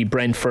 City,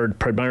 Brentford,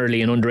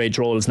 primarily in underage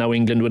roles. Now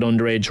England with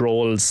underage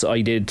roles.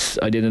 I did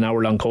an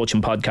hour-long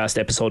coaching podcast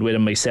episode with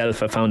him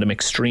myself. I found him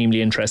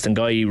extremely interesting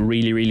guy,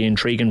 really, really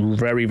intriguing,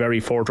 very, very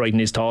forthright in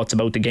his thoughts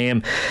about the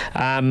game,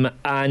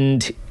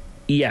 and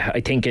yeah, I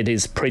think it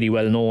is pretty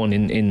well known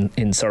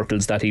in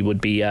circles that he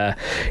would be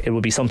it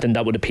would be something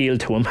that would appeal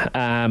to him,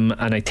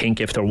 and I think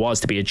if there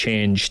was to be a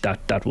change,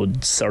 that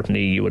would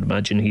certainly, you would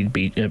imagine he'd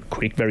be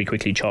very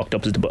quickly chalked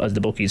up as the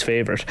bookies'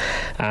 favourite,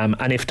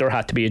 and if there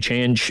had to be a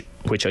change,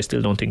 which I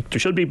still don't think there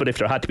should be, but if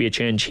there had to be a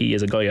change, he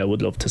is a guy I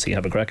would love to see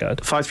have a crack at.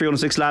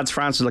 5-3-1-6 lads.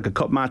 France was like a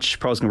cup match.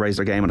 Pros can raise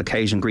their game on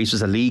occasion. Greece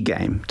was a league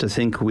game. To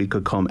think we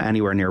could come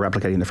anywhere near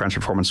replicating the French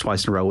performance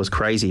twice in a row was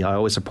crazy. I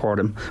always support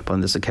him, but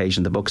on this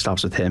occasion the buck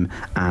stops with him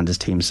and his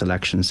team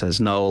selection,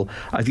 says Noel.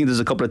 I think there's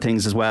a couple of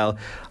things as well.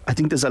 I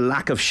think there's a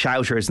lack of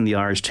shouters in the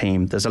Irish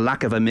team. There's a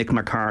lack of a Mick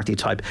McCarthy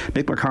type.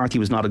 Mick McCarthy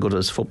was not as good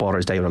as footballer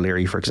as David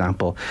O'Leary, for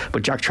example,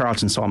 but Jack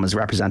Charlton saw him as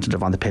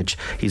representative on the pitch.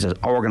 He's an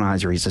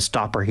organiser, he's a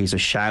stopper, he's a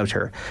shouter,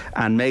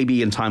 and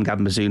maybe in time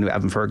Gavin Bazunu,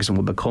 Evan Ferguson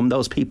will become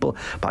those people,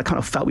 but I kind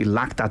of felt we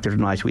lacked that there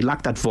tonight. We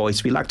lacked that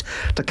voice. We lacked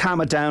to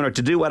calm it down, or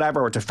to do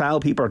whatever, or to foul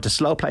people, or to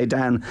slow play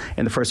down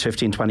in the first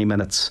 15-20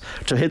 minutes,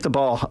 to hit the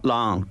ball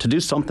long, to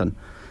do something.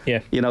 Yeah,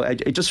 you know,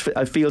 it just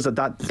feels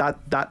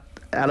that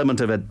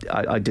element of it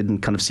I didn't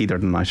kind of see there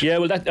tonight. Yeah,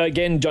 well, that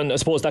again, John, I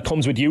suppose that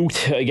comes with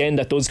youth. Again,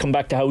 that does come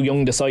back to how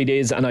young the side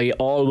is, and I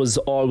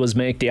always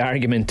make the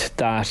argument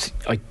that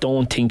I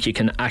don't think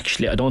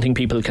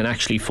people can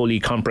actually fully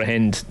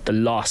comprehend the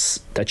loss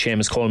that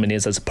Seamus Coleman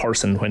is as a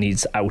person when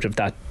he's out of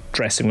that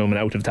dressing room and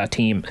out of that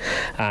team.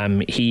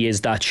 He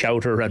is that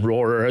shouter and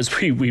roarer, as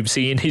we've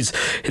seen. His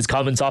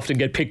comments often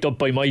get picked up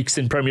by mics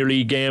in Premier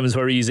League games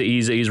where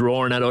he's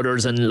roaring at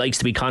others and likes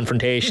to be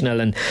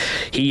confrontational, and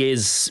he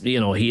is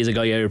a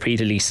guy, I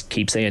repeatedly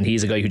keep saying,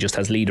 he's a guy who just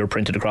has leader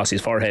printed across his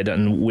forehead,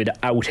 and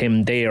without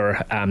him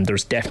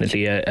there's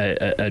definitely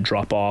a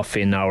drop off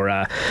in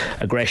our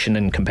aggression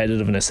and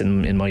competitiveness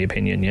in my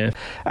opinion.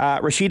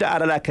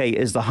 Rhasidat Adeleke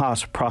is the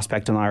hot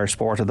prospect in Irish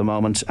sport at the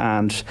moment,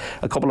 and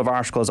a couple of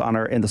articles on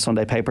her in the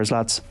Sunday papers,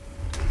 lads.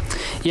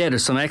 Yeah,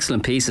 there's some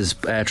excellent pieces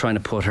trying to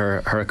put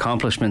her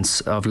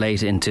accomplishments of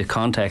late into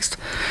context,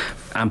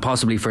 and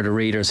possibly for the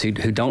readers who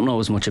don't know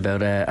as much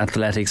about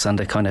athletics and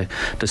the kind of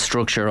the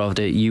structure of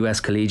the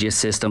US collegiate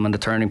system and the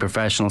turning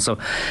professional. So,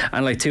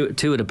 and like two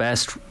of the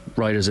best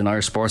writers in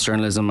Irish sports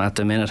journalism at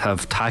the minute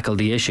have tackled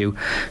the issue,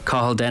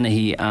 Cathal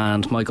Dennehy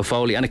and Michael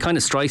Foley, and it kind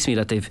of strikes me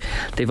that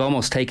they've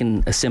almost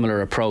taken a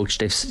similar approach.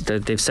 They've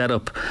set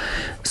up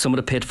some of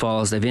the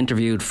pitfalls. They've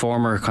interviewed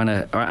former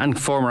and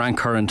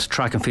current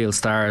track and field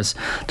stars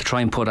to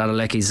try and put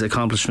Adeleke's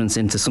accomplishments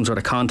into some sort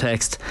of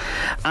context,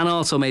 and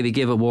also maybe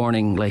give a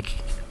warning, like,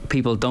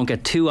 people don't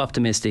get too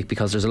optimistic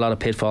because there's a lot of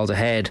pitfalls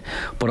ahead,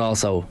 but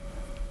also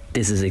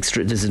this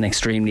is an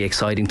extremely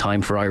exciting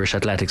time for Irish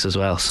athletics as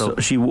well. So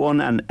she won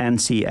an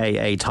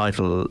NCAA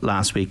title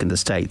last week in the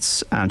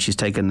States, and she's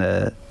taken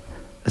a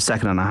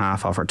second and a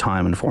half off her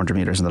time in 400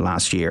 metres in the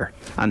last year,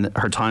 and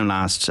her time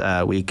last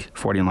week,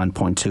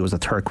 49.2, was the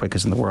third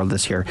quickest in the world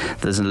this year.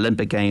 There's an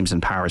Olympic Games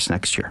in Paris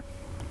next year.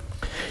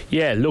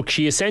 Yeah, look,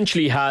 she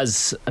essentially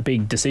has a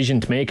big decision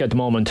to make at the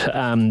moment.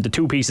 The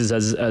two pieces,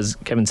 as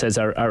Kevin says,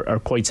 are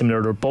quite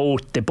similar.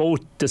 They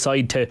both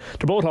decide they're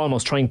both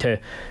almost trying to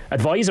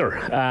advise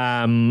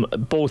her.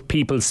 Both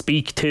people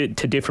speak to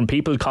different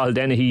people. Cathal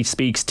Dennehy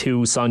speaks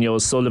to Sonia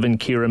O'Sullivan,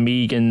 Ciara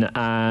Megan,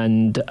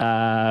 and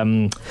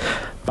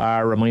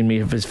Barr, remind me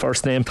of his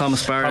first name.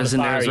 Thomas Barr is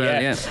in there as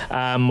well,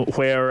 yeah.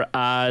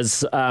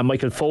 Whereas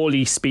Michael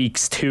Foley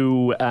speaks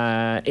to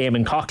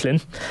Eamon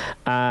Coughlin,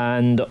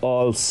 and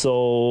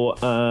also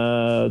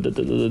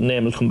the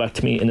name will come back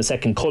to me in a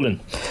second, Cullen.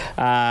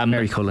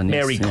 Mary Cullen, yes.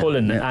 Mary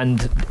Cullen, yeah.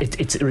 And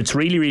it's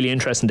really, really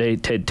interesting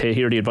to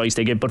hear the advice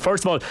they give. But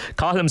first of all,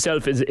 Cathal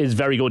himself is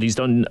very good. He's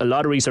done a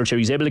lot of research here.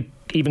 He's able to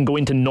even go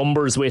into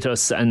numbers with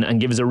us and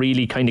give us a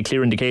really kind of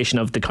clear indication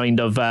of the kind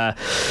of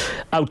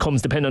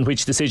outcomes depending on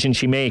which decision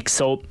she makes.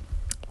 So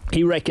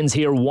he reckons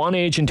here one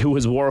agent who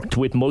has worked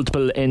with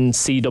multiple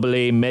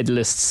NCAA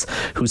medalists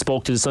who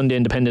spoke to the Sunday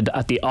Independent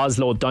at the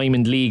Oslo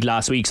Diamond League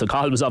last week. So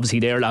Cathal was obviously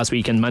there last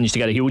week and managed to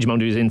get a huge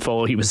amount of his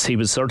info. He was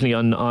certainly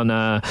on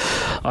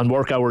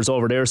work hours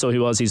over there. So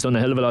he's done a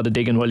hell of a lot of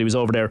digging while he was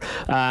over there.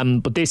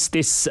 But this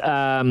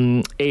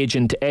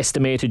agent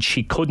estimated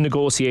she could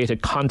negotiate a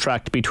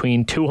contract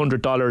between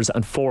 $200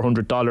 and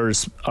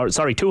 $400, or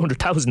sorry,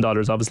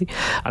 $200,000 obviously,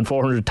 and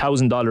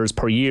 $400,000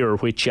 per year,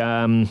 which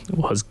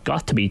has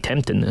got to be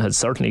tempting. Has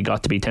certainly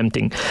got to be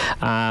tempting.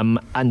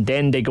 And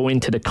then they go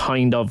into the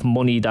kind of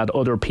money that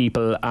other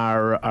people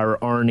are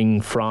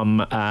earning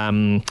from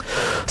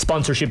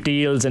sponsorship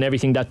deals and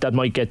everything that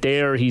might get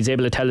there. He's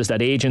able to tell us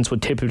that agents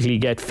would typically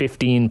get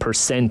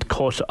 15%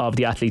 cut of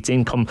the athlete's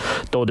income,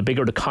 though the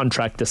bigger the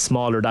contract, the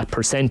smaller that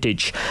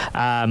percentage.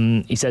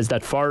 He says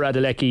that for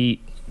Adeleke,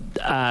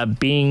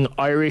 being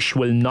Irish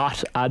will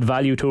not add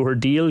value to her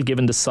deal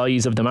given the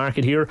size of the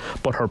market here,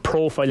 but her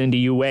profile in the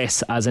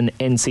US as an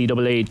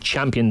NCAA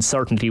champion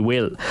certainly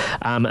will.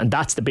 And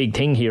that's the big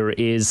thing here,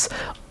 is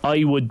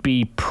I would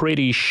be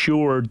pretty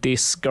sure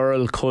this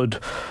girl could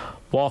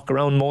walk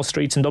around most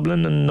streets in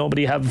Dublin and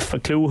nobody have a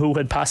clue who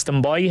had passed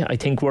them by. I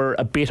think we're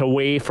a bit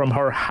away from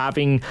her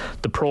having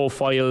the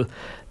profile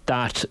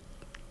that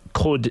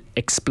could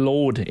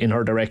explode in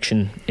her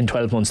direction in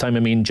 12 months time.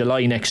 I mean,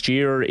 July next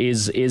year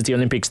is the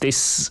Olympics.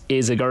 This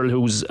is a girl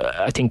who's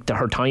I think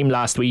her time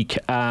last week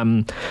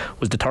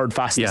was the third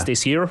fastest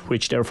this year,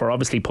 which therefore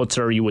obviously puts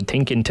her, you would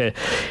think, into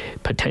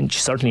potential,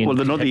 certainly. Well,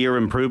 another year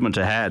improvement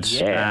ahead.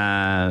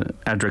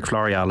 Edric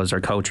Florial is her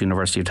coach at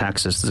University of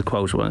Texas. There's a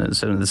quote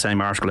in the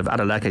same article: if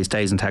Adeleke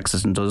stays in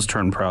Texas and does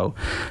turn pro,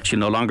 she'll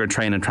no longer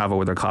train and travel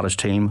with her college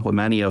team, while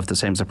many of the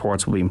same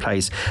supports will be in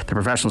place. The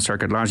professional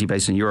circuit, largely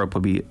based in Europe,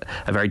 will be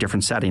a very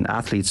different setting.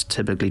 Athletes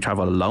typically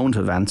travel alone to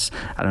events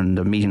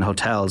and meet in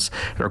hotels.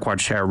 They're required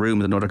to share a room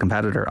with another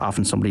competitor,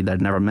 often somebody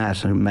they've never met,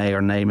 who may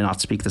or may not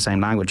speak the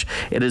same language.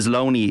 It is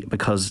lonely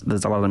because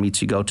there's a lot of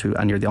meets you go to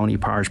and you're the only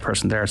Irish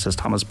person there, says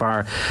Thomas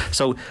Barr.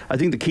 So I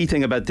think the key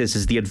thing about this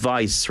is the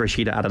advice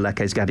Rhasidat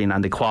Adeleke is getting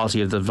and the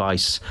quality of the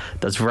advice.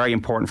 That's very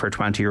important for a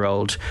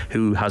 20-year-old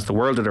who has the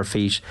world at her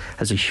feet,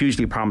 has a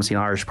hugely promising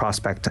Irish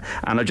prospect,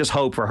 and I just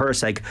hope for her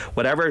sake,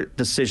 whatever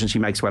decision she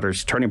makes, whether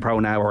she's turning pro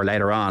now or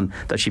later on,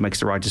 that she makes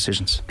the right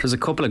decisions. There's a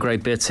couple of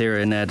great bits here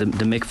in the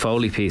Mick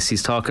Foley piece.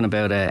 He's talking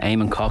about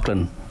Eamon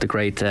Coughlin the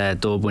great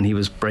Dub, when he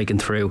was breaking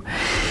through.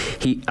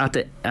 He at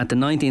the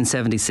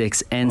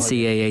 1976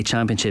 NCAA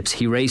Championships,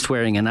 he raced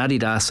wearing an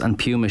Adidas and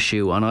Puma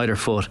shoe on either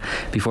foot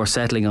before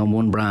settling on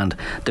one brand.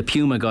 The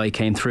Puma guy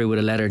came through with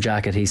a leather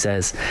jacket, he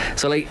says.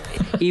 So like,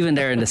 even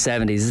there in the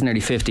 70s, it's nearly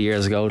 50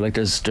 years ago, like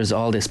there's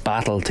all this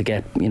battle to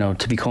get,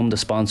 to become the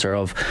sponsor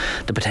of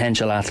the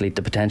potential athlete,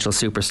 the potential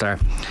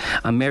superstar.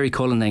 And Mary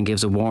Cullen then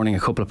gives a warning a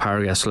couple of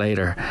paragraphs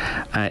later.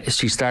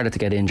 She started to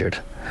get injured,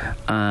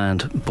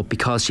 but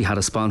because she had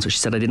a sponsor, she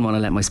said, I didn't want to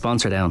let my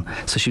sponsor down,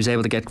 so she was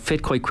able to get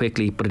fit quite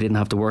quickly, but I didn't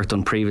have the work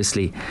done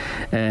previously.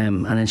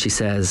 And then she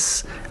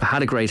says, I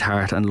had a great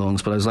heart and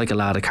lungs, but I was like a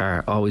lad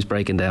car, always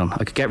breaking down.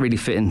 I could get really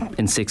fit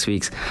in 6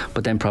 weeks,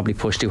 but then probably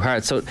push too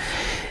hard. So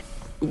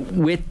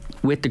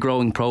with the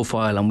growing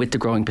profile and with the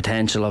growing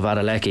potential of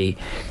Adeleke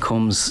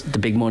comes the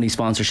big money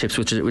sponsorships,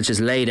 which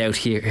is laid out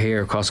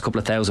here across a couple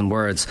of thousand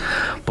words.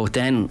 But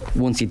then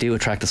once you do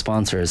attract the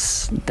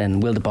sponsors,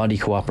 then will the body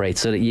cooperate?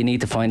 So that you need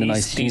to find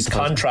these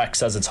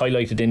contracts, as it's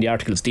highlighted in the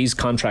articles, these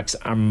contracts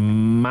are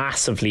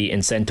massively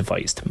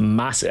incentivised,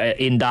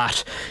 in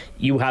that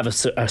you have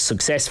a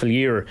successful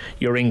year,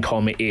 your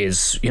income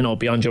is,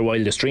 beyond your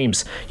wildest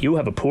dreams. You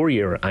have a poor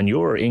year and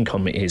your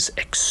income is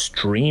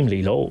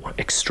extremely low,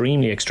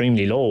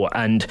 extremely low.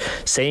 And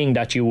saying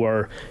that you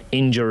were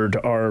injured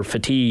or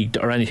fatigued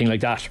or anything like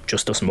that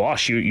just doesn't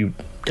wash. The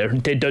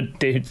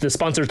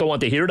sponsors don't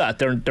want to hear that.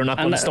 They're not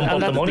going to stump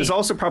up the money. There's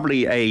also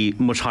probably a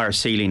much higher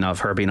ceiling of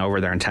her being over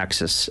there in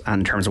Texas,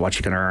 and in terms of what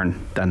she can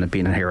earn, than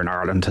being here in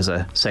Ireland as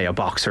a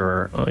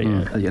boxer, or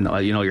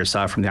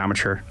yourself from the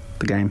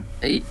game.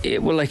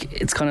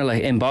 It's kind of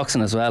like in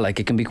boxing as well. Like,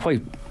 it can be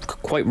quite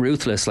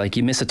ruthless. Like,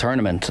 you miss a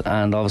tournament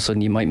and all of a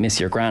sudden you might miss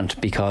your grant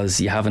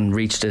because you haven't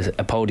reached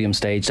a podium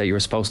stage that you were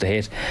supposed to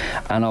hit,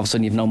 and all of a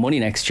sudden you've no money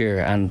next year.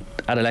 And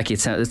Adeleke,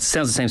 it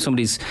sounds the same. Some of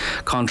these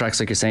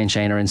contracts, like you're saying,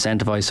 Shane, are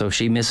incentivised. So if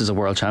she misses a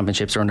World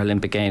Championships or an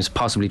Olympic Games,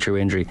 possibly through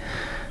injury,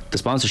 the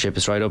sponsorship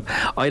is right up.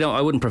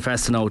 I wouldn't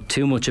profess to know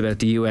too much about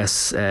the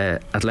US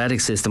athletic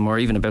system, or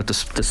even about the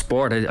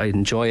sport. I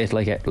enjoy it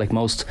like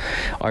most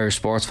Irish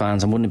sports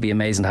fans, and wouldn't it be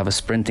amazing to have a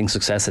sprinting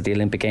success at the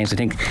Olympic Games? I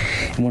think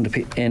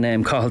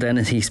in Carl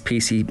Dennehy's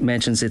piece, he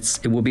mentions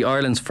it will be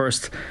Ireland's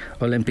first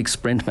Olympic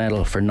sprint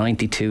medal for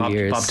 92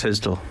 years. Bob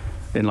Tisdale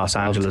in Los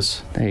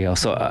Angeles. There you go.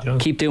 So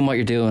keep doing what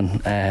you're doing,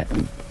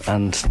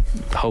 and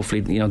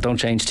hopefully don't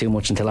change too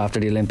much until after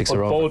the Olympics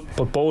are over.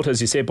 But both,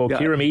 as you say,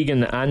 Ciara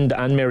Megan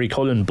and Mary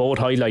Cullen both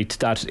highlight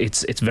that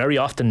it's very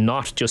often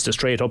not just a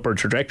straight upward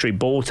trajectory.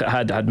 Both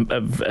had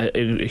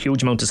a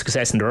huge amount of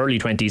success in their early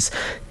 20s,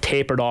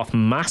 tapered off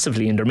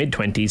massively in their mid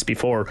 20s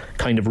before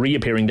kind of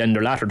reappearing then in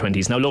their latter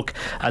 20s. Now look,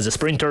 as a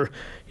sprinter,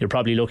 you're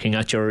probably looking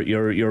at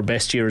your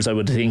best years, I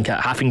would think,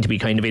 having to be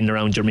kind of in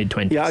around your mid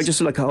 20s. Yeah, I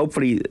just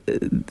hopefully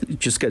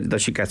that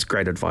she gets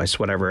great advice,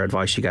 whatever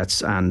advice she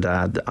gets, and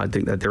I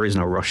think that there is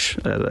no rush.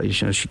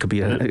 She could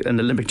be an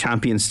Olympic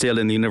champion still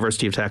in the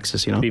University of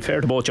Texas. To be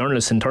fair to both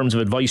journalists, in terms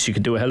of advice, you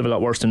could do a hell of a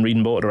lot worse than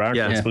reading both their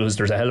articles, because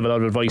there's a hell of a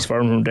lot of advice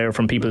from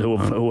people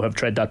who have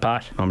tread that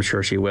path. I'm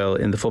sure she will.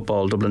 In the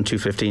football, Dublin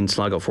 2-15,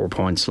 Sligo 4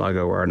 points.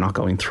 Sligo are not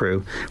going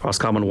through.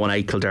 Roscommon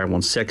 1-8, Kildare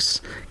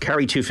 1-6.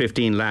 Kerry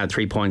 2-15, Lad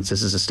 3 points.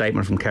 This is a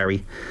statement from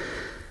Kerry.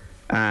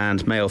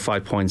 And Mayo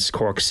 5 points,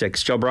 Cork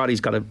 6. Joe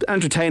Brody's got an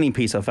entertaining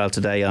piece, I felt,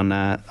 today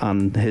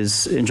on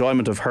his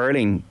enjoyment of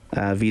hurling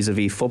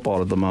vis-a-vis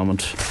football at the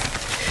moment.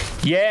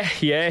 Yeah,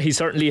 he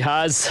certainly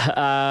has.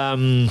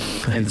 In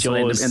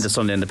the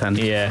Sunday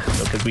Independent. Yeah,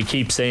 because we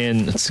keep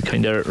saying, it's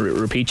kind of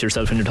repeat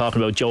yourself when you're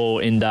talking about Joe,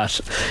 in that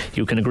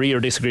you can agree or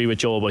disagree with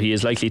Joe, but he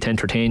is likely to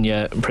entertain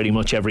you pretty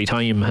much every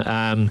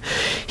time.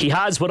 He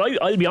has, but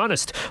I'll be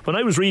honest, when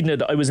I was reading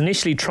it, I was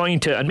initially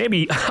trying to, and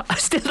maybe I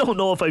still don't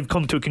know if I've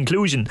come to a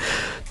conclusion,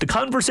 the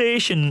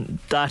conversation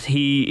that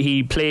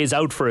he plays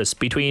out for us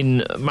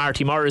between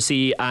Marty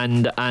Morrissey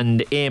and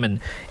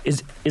Eamon,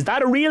 is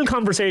that a real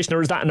conversation,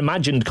 or is that an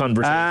imagined conversation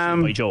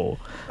by Joe?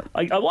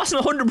 I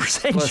wasn't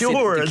 100%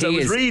 sure as I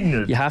was reading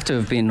it. You have to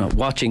have been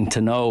watching to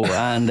know,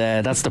 and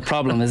that's the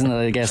problem, isn't it?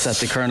 I guess at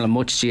the kernel of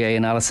much GA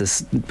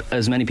analysis,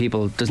 there's not many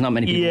people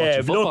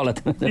watching football.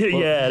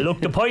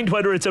 Look, the point,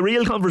 whether it's a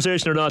real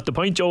conversation or not, the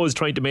point Joe is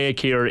trying to make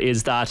here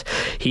is that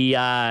he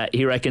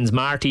reckons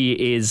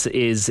Marty is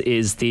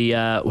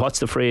the what's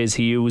the phrase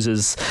he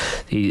uses?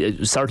 He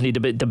is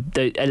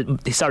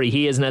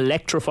an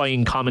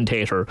electrifying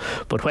commentator,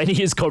 but when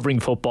he is covering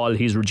football,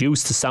 he's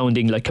reduced to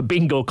sounding like a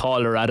bingo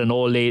caller at an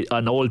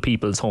old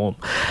people's home.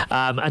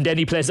 And then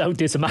he plays out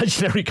this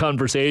imaginary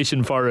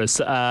conversation for us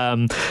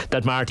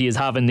that Marty is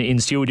having in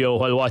studio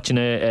while watching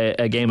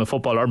a game of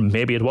football, or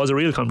maybe it was a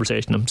real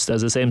conversation.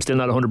 As I say, I'm still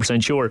not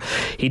 100% sure.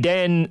 He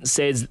then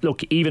says,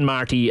 look, even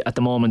Marty at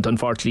the moment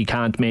unfortunately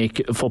can't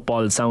make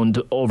football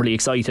sound overly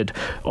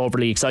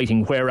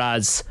exciting,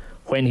 whereas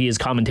when he is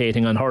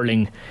commentating on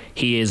hurling,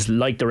 he is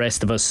like the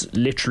rest of us,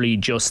 literally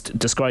just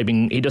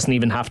describing. He doesn't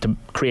even have to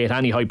create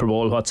any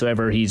hyperbole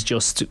whatsoever. He's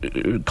just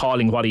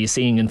calling what he's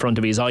seeing in front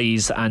of his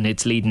eyes, and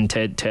it's leading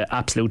to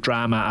absolute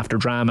drama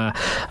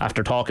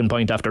after talking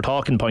point after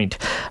talking point.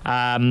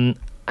 And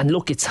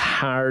look, it's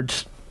hard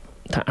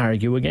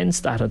argue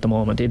against that at the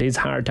moment. It is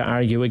hard to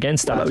argue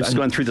against that. I was just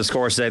going through the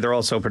scores today. They're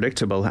all so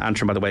predictable.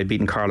 Antrim, by the way,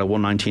 beating Carlow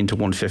 119 to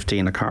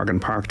 115 at Cargan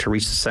Park to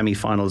reach the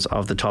semi-finals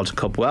of the Tailteann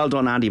Cup. Well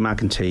done, Andy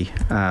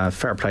McEntee.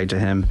 Fair play to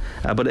him.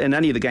 But in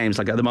any of the games,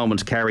 like at the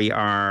moment, Kerry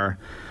are...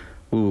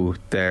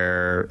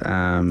 they're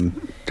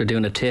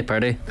doing a tip, are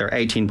they? They're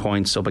 18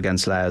 points up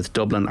against Louth.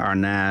 Dublin are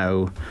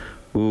now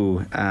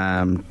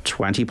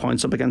 20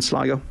 points up against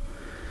Sligo.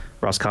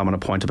 Roscommon a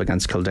point up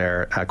against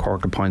Kildare.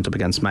 Cork a point up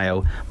against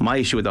Mayo. My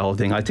issue with the whole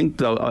thing, I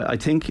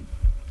think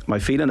my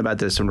feeling about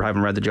this, and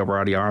having read the Joe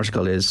Brady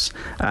article, is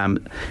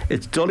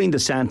it's dulling the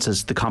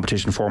senses, the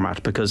competition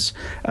format, because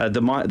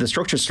the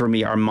structures for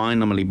me are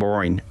mind-numbingly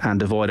boring and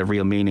devoid of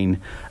real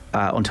meaning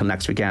until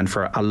next weekend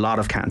for a lot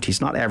of counties.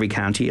 Not every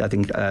county. I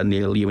think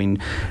Neil Ewing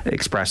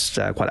expressed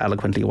quite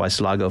eloquently why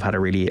Sligo have had a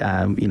really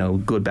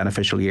good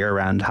beneficial year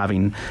around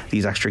having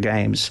these extra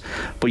games.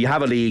 But you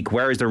have a league.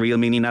 Where is the real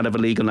meaning out of a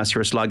league unless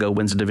you're Sligo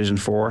wins a Division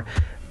 4?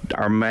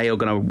 Are Mayo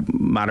going to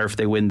matter if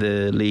they win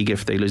the league,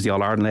 if they lose the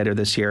All-Ireland later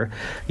this year?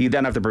 You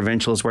then have the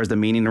provincials. Where's the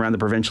meaning around the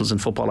provincials in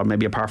football, or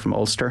maybe apart from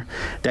Ulster?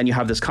 Then you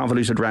have this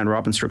convoluted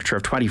round-robin structure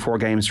of 24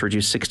 games to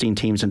reduce 16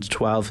 teams into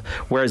 12.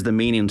 Where's the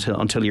meaning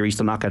until you reach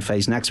the knockout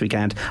phase next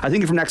weekend? I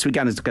think from next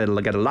weekend it's going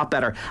to get a lot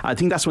better. I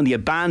think that's when the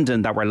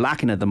abandon that we're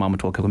lacking at the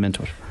moment will come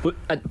into it.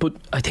 But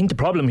I think the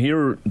problem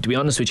here, to be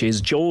honest with you,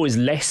 is Joe is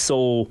less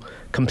so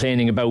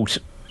complaining about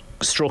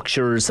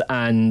structures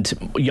and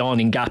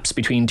yawning gaps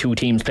between two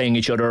teams playing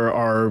each other,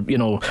 or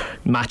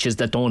matches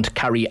that don't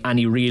carry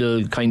any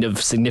real kind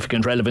of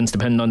significant relevance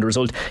depending on the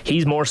result.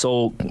 He's more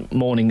so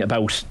moaning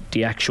about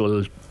the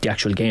actual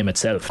game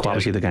itself, the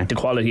quality of the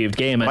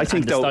game, and the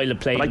style of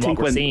play. But I think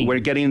when we're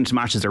getting into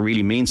matches that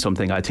really mean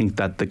something, I think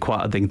that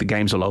the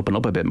games will open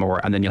up a bit more,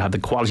 and then you'll have the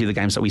quality of the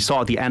games that we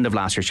saw at the end of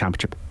last year's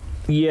championship.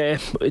 Yeah,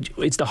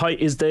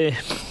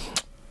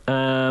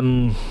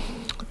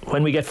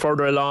 when we get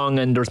further along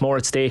and there's more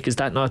at stake, is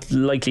that not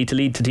likely to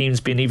lead to teams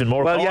being even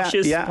more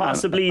cautious?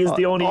 Possibly is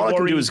the only all worry. I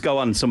can do is go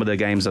on some of the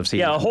games I've seen.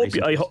 Yeah, I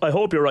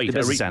hope you're right.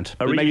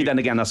 Maybe then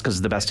again that's because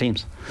it's the best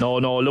teams. No,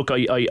 look,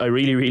 I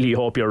really, really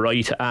hope you're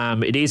right.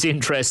 It is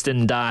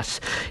interesting that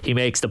he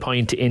makes the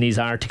point in his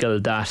article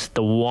that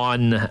the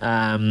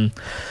one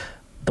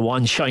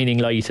shining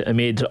light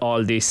amid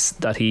all this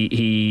that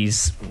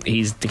he's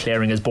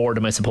declaring as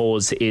boredom, I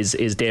suppose,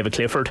 is David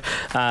Clifford.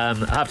 I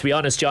have to be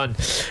honest, John,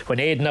 when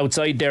Aidan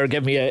outside there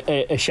gave me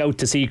a shout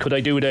to see could I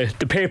do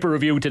the paper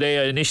review today,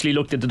 I initially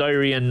looked at the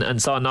diary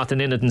and saw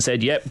nothing in it and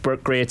said, yep,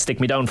 great,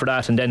 stick me down for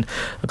that. And then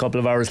a couple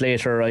of hours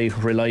later I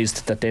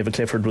realised that David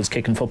Clifford was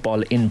kicking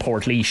football in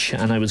Portlaoise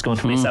and I was going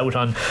to miss out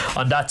on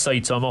that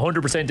site. So I'm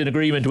 100% in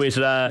agreement with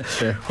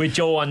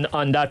Joe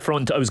on that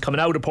front. I was coming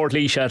out of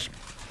Portlaoise at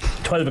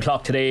 12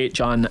 o'clock today,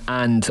 John,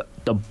 and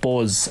the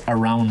buzz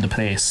around the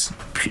place,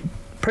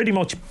 pretty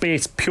much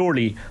based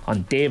purely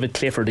on David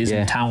Clifford is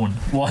in town,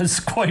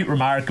 was quite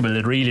remarkable.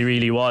 It really,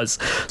 really was.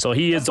 So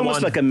he is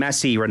almost like a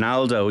Messi,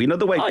 Ronaldo. You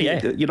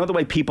know the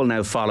way people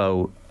now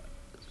follow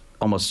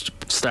almost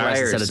stars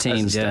instead of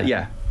teams.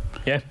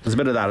 Yeah, there's a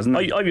bit of that, isn't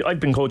there?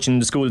 I've been coaching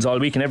the schools all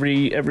week, and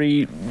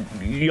every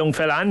young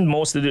fella and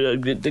most of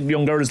the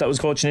young girls that was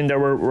coaching in there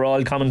were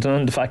all commenting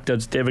on the fact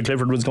that David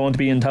Clifford was going to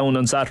be in town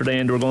on Saturday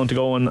and they were going to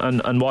go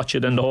and watch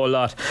it and the whole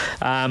lot.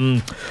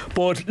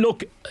 But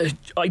look,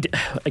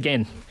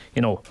 again,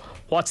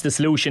 what's the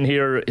solution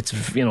here? It's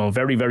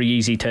very, very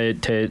easy to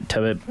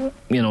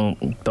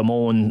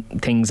bemoan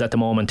things at the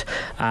moment.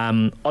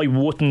 I'm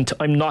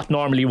not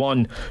normally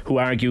one who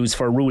argues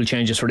for rule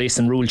changes for this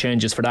and rule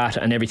changes for that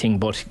and everything,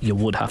 but you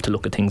would have to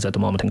look at things at the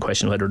moment and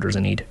question whether there's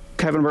a need.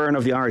 Kevin Byrne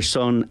of the Irish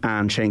Sun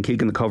and Shane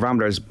Keegan, the Cobh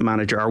Ramblers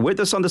manager, are with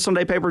us on the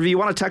Sunday Paper Review. You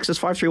want to text us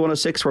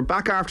 53106. We're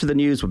back after the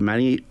news with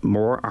many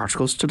more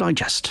articles to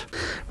digest.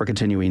 We're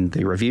continuing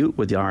the review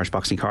with the Irish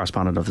boxing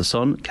correspondent of the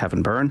Sun,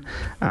 Kevin Byrne,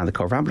 and the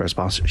Cobh Ramblers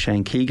boss,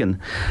 Shane Keegan.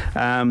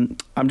 I'm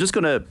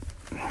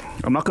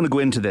not going to go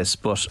into this,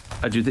 but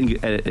I do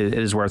think it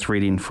is worth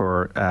reading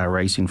for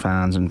racing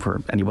fans and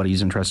for anybody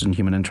who's interested in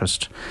human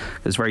interest.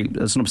 It's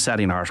an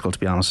upsetting article, to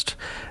be honest.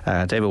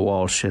 David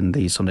Walsh in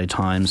the Sunday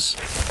Times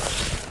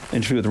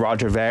interview with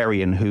Roger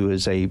Varian, who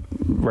is a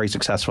very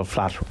successful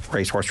flat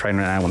racehorse trainer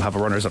now. We'll have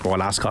runners at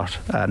Royal Ascot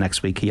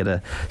next week. He had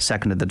a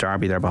second at the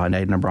Derby there behind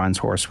Aidan O'Brien's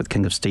horse with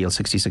King of Steel,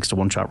 66 to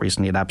 1 shot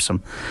recently at Epsom,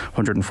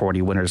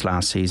 140 winners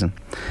last season.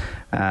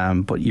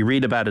 But you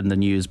read about it in the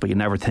news, but you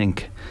never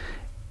think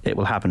it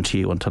will happen to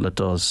you until it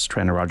does.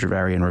 Trainer Roger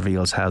Varian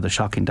reveals how the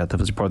shocking death of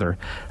his brother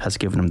has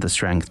given him the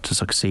strength to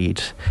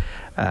succeed.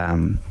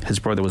 His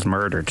brother was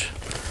murdered.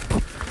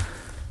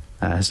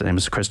 His name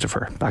is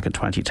Christopher, back in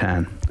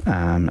 2010.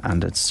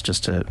 And it's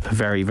just a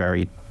very,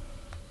 very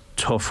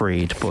tough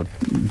read, but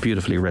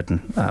beautifully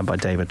written by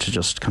David, to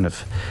just kind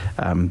of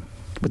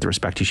with the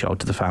respect he showed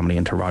to the family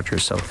and to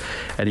Rogers. So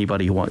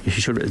anybody who wants,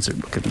 it's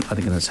I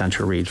think an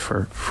essential read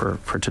for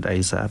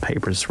today's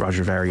papers.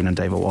 Roger Varian and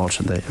David Walsh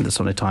in the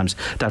Sunday Times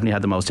definitely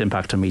had the most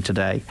impact on me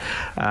today.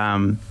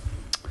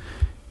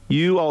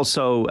 You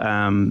also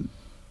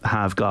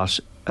have got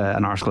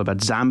an article about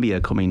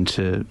Zambia coming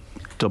to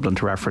Dublin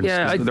to reference.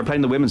 Yeah, they're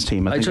playing the women's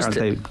team, I think, aren't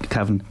they,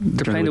 Kevin?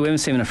 They're playing the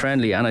women's team in a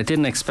friendly, and I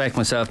didn't expect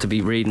myself to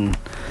be reading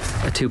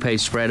a 2-page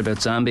spread about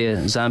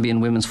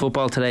Zambian women's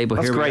football today, but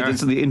that's here great. we are.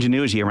 It's the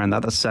ingenuity around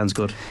that sounds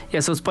good.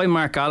 Yeah, so it's by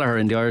Mark Gallagher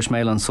in the Irish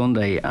Mail on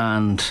Sunday,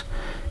 and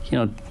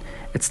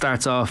it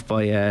starts off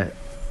by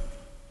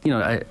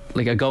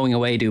like a going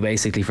away do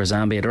basically for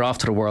Zambia. They're off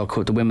to the World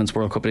Cup, the Women's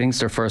World Cup. I think it's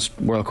their first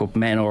World Cup,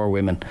 men or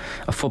women.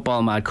 A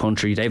football mad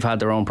country. They've had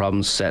their own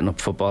problems setting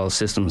up football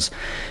systems,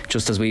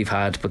 just as we've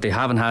had, but they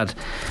haven't had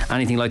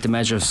anything like the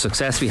measure of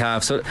success we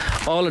have. So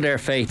all of their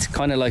faith,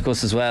 kind of like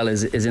us as well,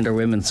 is in their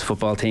women's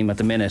football team at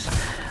the minute,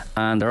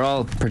 and they're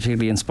all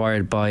particularly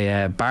inspired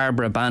by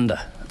Barbara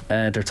Banda,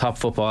 their top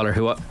footballer,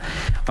 who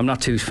I'm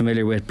not too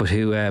familiar with, but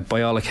who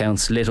by all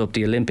accounts lit up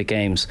the Olympic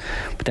Games,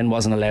 but then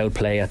wasn't allowed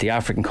play at the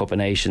African Cup of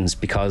Nations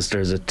because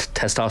there's a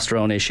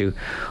testosterone issue,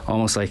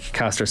 almost like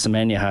Caster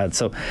Semenya had.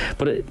 So,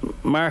 but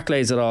Mark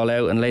lays it all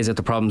out and lays out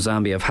the problems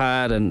Zambia have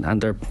had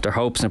and their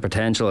hopes and their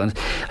potential. And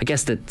I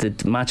guess the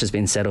match has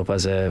been set up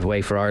as a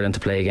way for Ireland to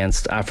play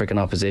against African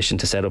opposition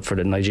to set up for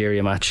the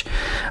Nigeria match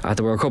at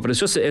the World Cup. But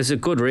it's a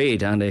good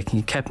read, and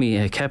it kept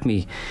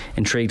me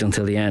intrigued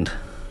until the end.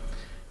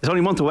 It's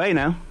only a month away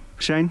now,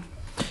 Shane.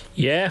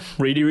 Yeah,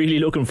 really, really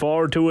looking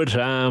forward to it.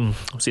 I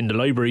was in the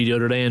library the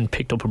other day and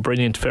picked up a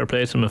brilliant, fair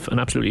play to them, an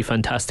absolutely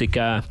fantastic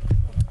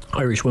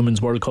Irish Women's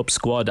World Cup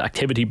squad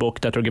activity book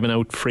that they're giving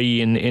out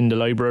free in the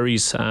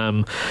libraries.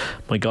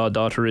 My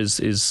goddaughter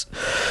is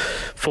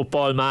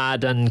football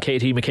mad and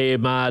Katie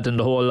McCabe mad and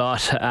the whole lot.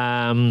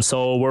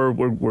 So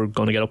we're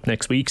going to get up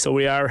next week, so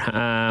we are.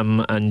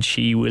 And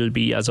she will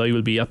be, as I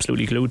will be,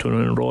 absolutely glued to it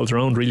when it rolls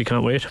around. Really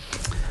can't wait.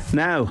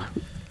 Now,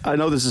 I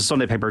know this is a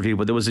Sunday paper review,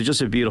 but there was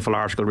just a beautiful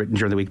article written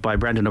during the week by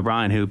Brendan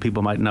O'Brien, who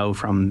people might know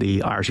from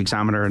the Irish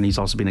Examiner, and he's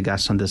also been a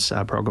guest on this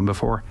programme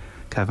before.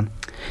 Kevin?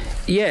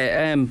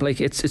 Yeah,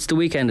 it's the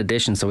weekend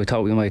edition, so we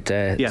thought we might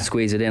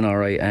squeeze it in all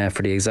right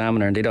for the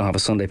Examiner, and they don't have a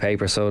Sunday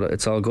paper, so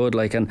it's all good.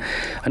 And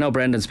I know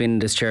Brendan's been in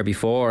this chair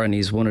before, and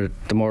he's one of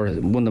the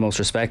most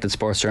respected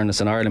sports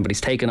journalists in Ireland, but he's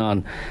taken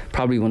on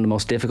probably one of the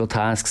most difficult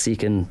tasks he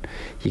can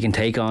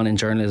take on in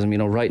journalism.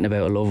 Writing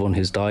about a loved one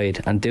who's died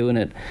and doing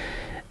it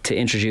to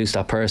introduce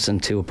that person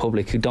to a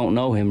public who don't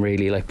know him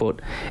really, but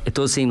it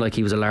does seem like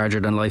he was a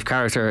larger than life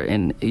character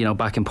in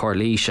back in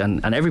Portlaoise,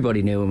 and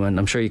everybody knew him, and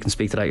I'm sure you can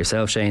speak to that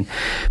yourself, Shane.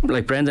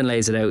 Like Brendan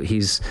lays it out,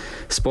 he's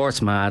sports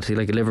mad, he's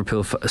like a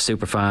Liverpool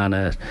super fan,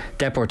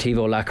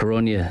 Deportivo La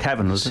Coruña.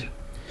 Kevin, was it?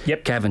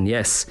 Yep, Kevin,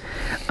 yes.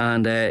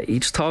 And he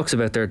just talks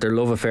about their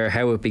love affair,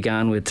 how it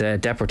began with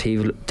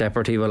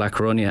Deportivo La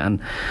Coruña,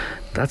 and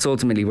that's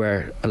ultimately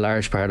where a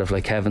large part of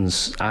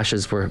Kevin's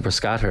ashes were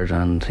scattered.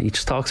 And he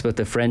just talks about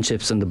the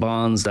friendships and the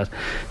bonds that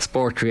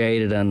sport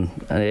created, and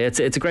it's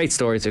a great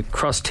story. It's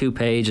across 2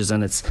 pages,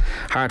 and it's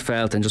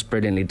heartfelt and just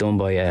brilliantly done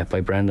by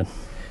Brendan.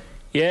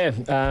 Yeah,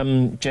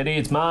 Jenny,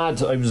 it's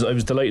mad. I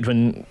was delighted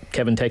when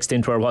Kevin texted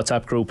into our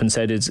WhatsApp group and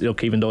said,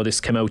 look, even though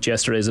this came out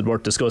yesterday, is it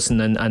worth discussing?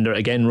 And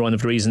again, one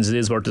of the reasons it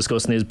is worth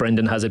discussing is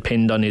Brendan has it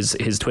pinned on his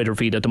Twitter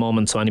feed at the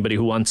moment, so anybody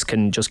who wants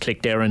can just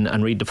click there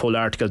and read the full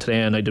article today,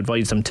 and I'd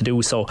advise them to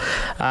do so.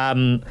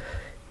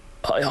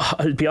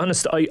 I'll be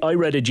honest, I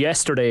read it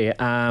yesterday,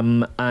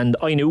 and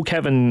I knew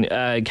Kevin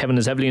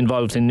is heavily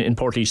involved in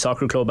Portlaoise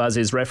Soccer Club, as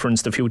is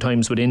referenced a few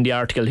times within the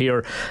article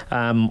here.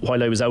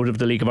 While I was out of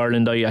the League of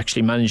Ireland, I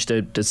actually managed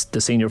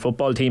the senior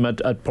football team at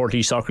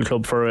Portlaoise Soccer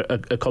Club for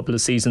a couple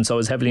of seasons, so I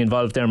was heavily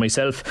involved there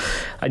myself.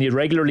 And you'd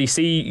regularly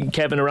see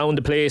Kevin around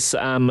the place.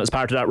 As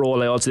part of that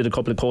role, I also did a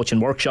couple of coaching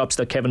workshops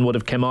that Kevin would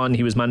have come on.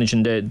 He was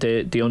managing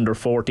the under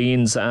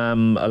 14s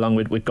along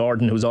with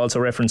Gordon, who's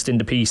also referenced in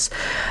the piece.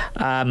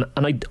 And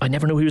I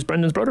never knew he was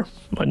Brendan's brother.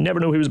 I never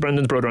knew he was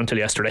Brendan's brother until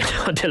yesterday,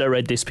 until I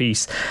read this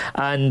piece.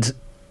 And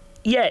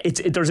yeah,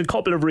 there's a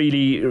couple of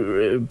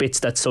really bits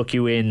that suck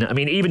you in. I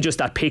mean, even just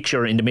that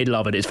picture in the middle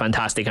of it is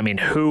fantastic. I mean,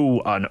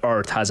 who on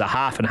earth has a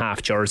half and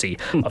half jersey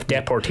of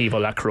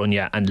Deportivo La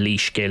Coruña and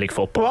Laois Gaelic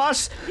football?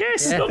 What?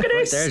 Yes, look at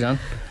this. Right there, John.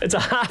 It's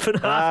a half and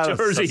half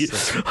jersey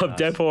of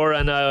Depor,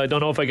 and I don't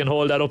know if I can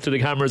hold that up to the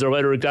cameras or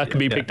whether that can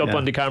be picked up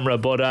on the camera,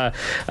 but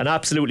an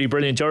absolutely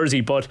brilliant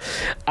jersey. But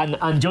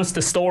and just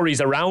the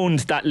stories around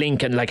that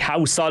link and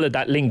how solid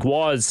that link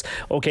was.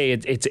 Okay,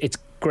 it's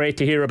great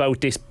to hear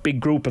about this big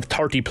group of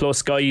 30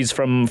 plus guys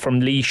from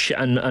Laois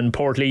and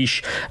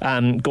Portlaoise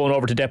going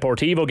over to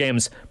Deportivo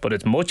games, but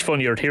it's much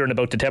funnier hearing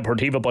about the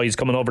Deportivo boys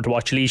coming over to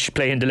watch Laois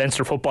play in the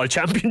Leinster Football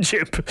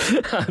Championship.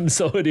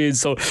 So it is,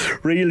 so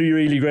really,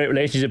 really great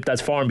relationship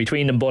that's formed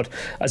between them. But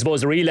I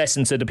suppose the real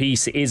essence of the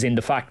piece is in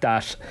the fact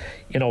that,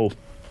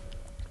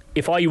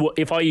 if I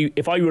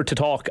were to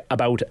talk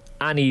about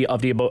any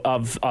of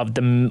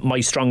my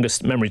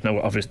strongest memories,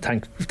 now obviously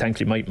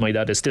thankfully my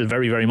dad is still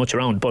very, very much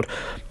around, but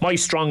my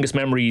strongest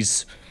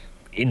memories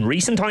in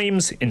recent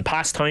times, in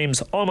past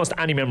times, almost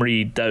any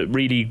memory, the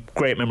really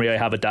great memory I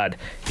have of Dad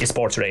is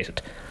sports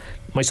related.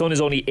 My son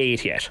is only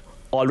 8 yet.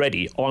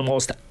 already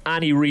almost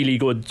any really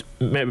good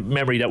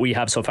memory that we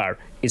have so far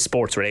is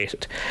sports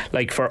related.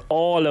 Like, for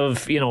all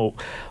of,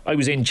 I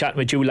was in chatting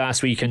with you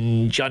last week,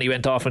 and Johnny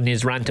went off on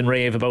his rant and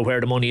rave about where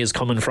the money is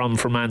coming from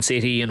Man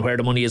City, and where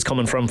the money is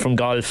coming from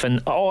golf,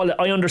 and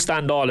I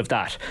understand all of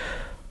that.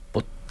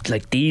 But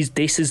like,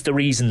 this is the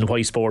reason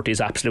why sport is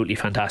absolutely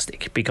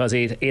fantastic, because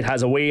it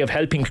has a way of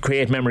helping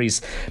create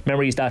memories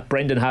that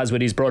Brendan has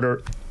with his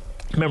brother,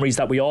 memories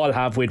that we all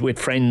have with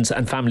friends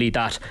and family,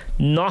 that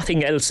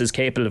nothing else is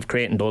capable of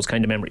creating those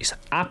kind of memories.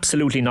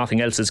 Absolutely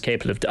nothing else is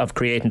capable of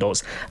creating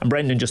those. And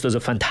Brendan just does a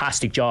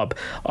fantastic job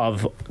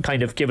of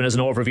kind of giving us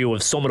an overview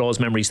of some of those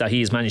memories that he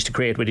has managed to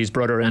create with his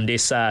brother, and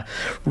this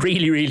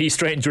really, really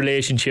strange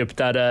relationship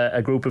that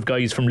a group of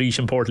guys from Laois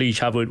and Port Laois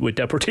have with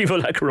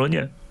Deportivo La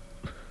Coruña.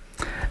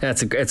 Yeah,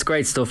 it's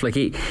great stuff. Like,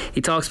 he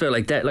talks about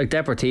like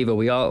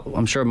Deportivo.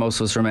 I'm sure most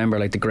of us remember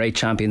like the great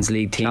Champions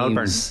League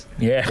teams.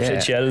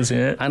 Chelsea,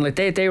 yeah. And like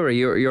they were a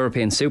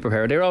European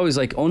superpower. They were always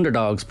like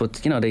underdogs, but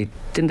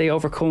they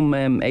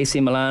overcome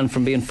AC Milan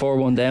from being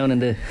 4-1 down in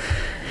the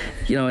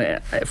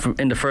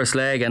in the first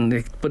leg,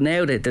 but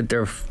now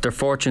their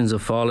fortunes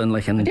have fallen.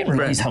 Like, and I didn't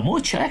realise how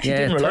much. I actually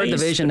didn't realise. Third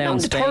division now in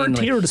the Spain. Third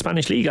tier of the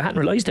Spanish league. I hadn't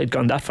realised they'd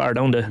gone that far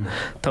down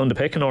the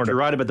pecking order. You're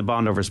right about the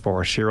bond over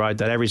sport. You're right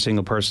that every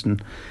single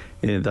person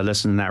that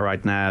listening to that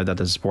right now, that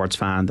is a sports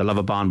fan, they'll have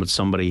a bond with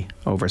somebody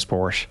over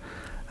sport,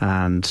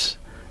 and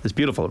it's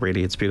beautiful.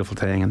 Really, it's a beautiful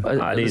thing. And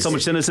there's so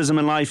much cynicism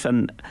in life,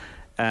 and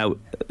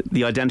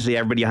the identity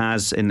everybody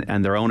has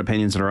in their own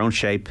opinions and their own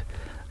shape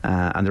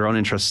and their own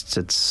interests.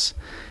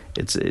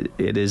 It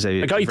is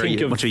a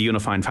very much a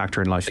unifying factor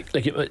in life.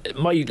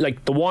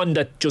 Like the one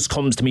that just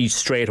comes to me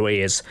straight away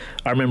is,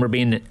 I remember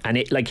being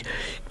do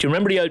you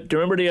remember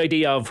the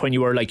idea of when you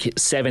were like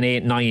 7,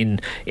 8, 9,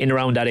 in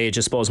around that age,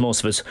 I suppose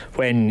most of us,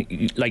 when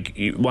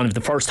one of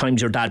the first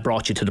times your dad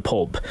brought you to the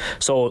pub.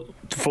 So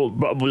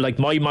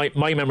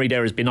my memory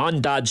there has been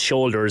on Dad's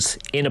shoulders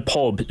in a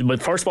pub.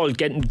 But first of all,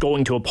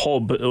 going to a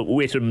pub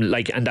with him,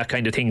 and that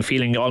kind of thing,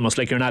 feeling almost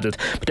like you're an adult,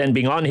 but then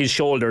being on his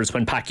shoulders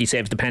when Packy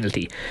saves the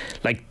penalty.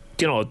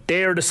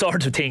 They're the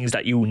sort of things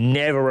that you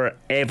never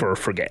ever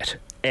forget,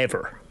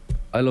 ever.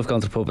 I loved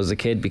going to the pub as a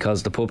kid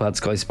because the pub had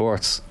Sky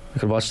Sports. I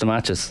could watch the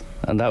matches,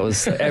 and that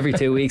was every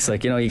 2 weeks. You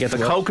get the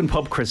Coke and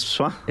pub crisps,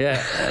 what?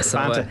 Yeah,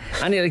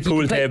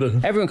 pool table.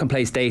 Everyone can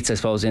place dates, I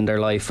suppose, in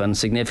their life, and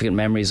significant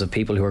memories of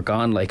people who are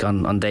gone,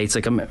 on dates.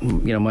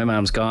 My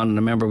mum's gone, and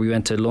I remember we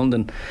went to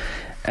London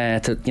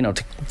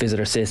to visit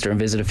her sister and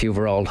visit a few of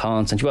her old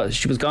haunts, and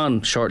she was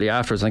gone shortly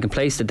afterwards. And I can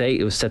place the date.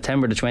 It was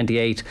September the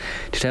 28th,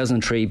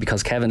 2003,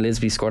 because Kevin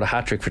Lisby scored a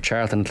hat-trick for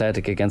Charlton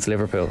Athletic against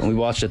Liverpool, and we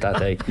watched it that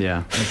day.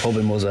 Yeah, in the pub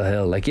in Muswell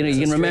Hill. You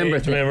can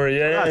remember.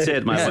 Yeah, that's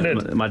it.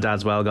 My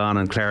dad's well gone,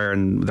 and Clare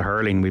and the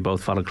hurling, we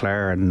both followed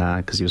Clare, and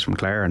because he was from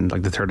Clare, and the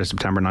 3rd of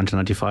September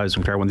 1995 was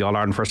when Clare won the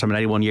All-Ireland first time in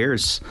 81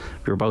 years.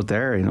 We were both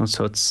there,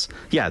 so it's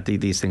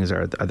these things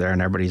are there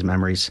in everybody's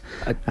memories.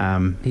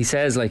 He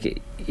says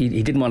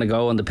he didn't want to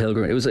go on the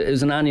pilgrimage. It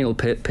was an annual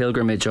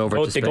pilgrimage over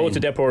to Spain. They go to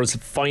Depor's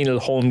final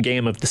home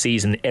game of the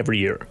season every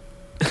year.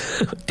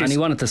 And he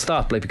wanted to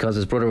stop because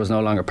his brother was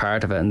no longer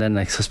part of it, and then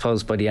I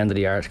suppose by the end of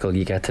the article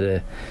you get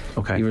to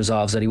he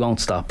resolves that he won't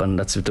stop, and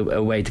that's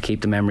a way to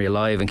keep the memory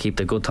alive and keep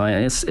the good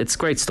time. It's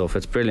great stuff.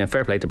 It's brilliant.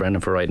 Fair play to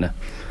Brendan for writing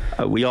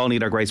it. We all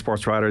need our great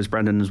sports writers.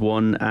 Brendan is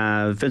one.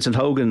 Vincent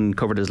Hogan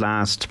covered his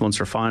last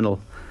Munster final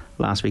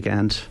last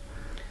weekend,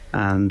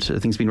 and I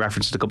think it's been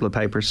referenced in a couple of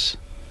papers.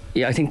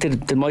 Yeah, I think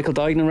did Michael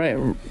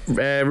Duggan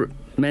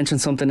mention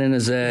something in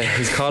his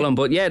column?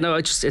 But yeah, no,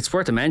 it's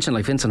worth a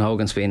mention. Vincent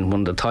Hogan's been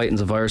one of the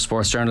titans of Irish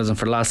sports journalism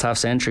for the last half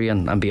century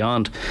and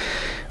beyond.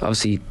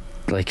 Obviously,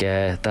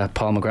 that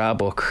Paul McGrath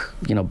book,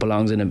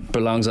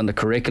 belongs on the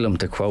curriculum,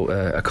 to quote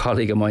a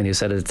colleague of mine who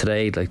said it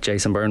today.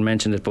 Jason Byrne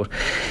mentioned it, but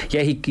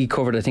yeah, he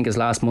covered, I think, his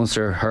last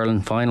Munster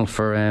hurling final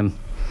for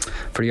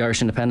the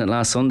Irish Independent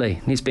last Sunday.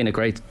 He's been a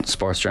great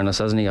sports journalist,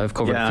 hasn't he? I've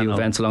covered a few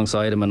events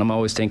alongside him, and I'm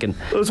always thinking,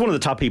 well, he's one of the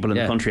top people in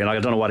the country, and I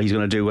don't know what he's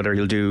going to do, whether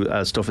he'll do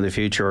stuff in the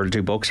future or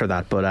do books or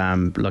that, but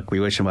look, we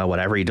wish him well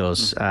whatever he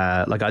does.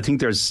 I think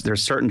there's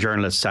certain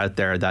journalists out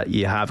there that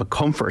you have a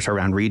comfort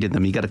around reading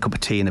them. You get a cup of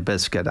tea and a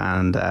biscuit,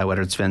 and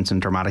whether it's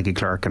Vincent or Matty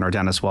Clerkin or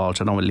Dennis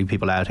Walsh, I don't want to leave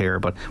people out here,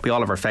 but we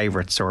all have our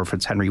favourites, or if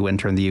it's Henry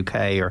Winter in the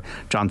UK or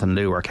Jonathan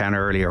Liu or Ken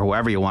Early or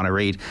whoever you want to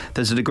read,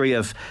 there's a degree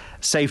of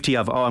safety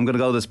of, I'm going to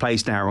go to this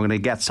place now, we're going to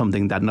get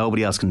something that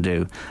nobody else can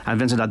do. And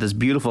Vincent had this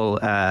beautiful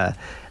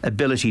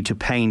ability to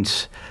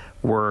paint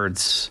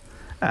words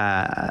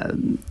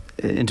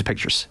into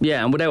pictures.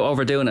 Yeah, and without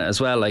overdoing it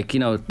as well.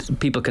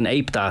 People can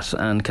ape that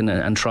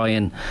and try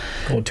and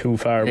go too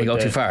far.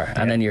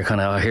 And then you're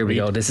kind of, here we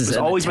go. This is it's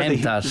always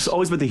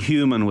about the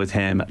human with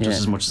him, just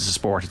as much as the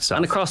sport itself.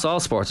 And across all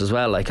sports as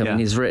well. I mean,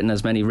 he's written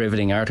as many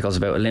riveting articles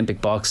about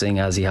Olympic boxing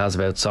as he has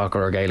about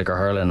soccer or Gaelic or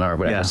hurling or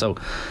whatever. So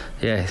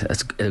yeah,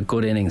 it's a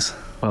good innings.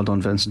 Well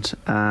done, Vincent.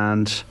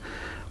 And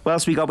what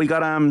else we got?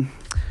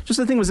 Just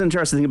the thing was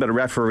interesting thing about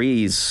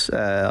referees.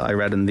 I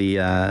read in the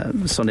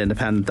Sunday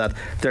Independent that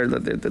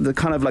they're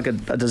kind of like a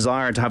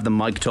desire to have them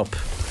mic'd up.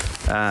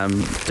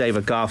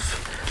 David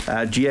Goff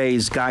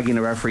GA's gagging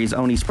the referees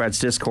only spreads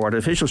discord.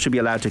 Officials should be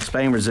allowed to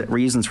explain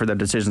reasons for their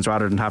decisions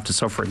rather than have to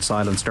suffer in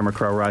silence. Dermot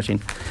Crowe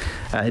writing,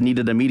 it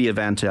needed a media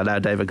event to allow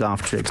David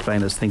Goff to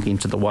explain his thinking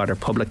to the wider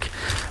public.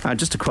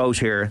 Just a quote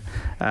here,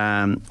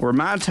 we're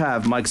mad to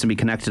have Mikeson be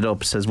connected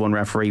up, says one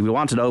referee. We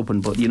want it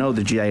open, but you know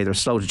the GA, they're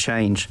slow to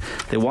change.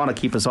 They want to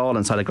keep us all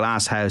inside a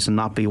glass house and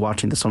not be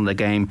watching the Sunday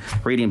game,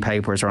 reading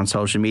papers or on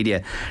social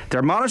media.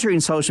 They're monitoring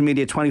social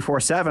media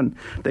 24/7.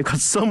 They've got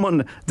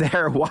someone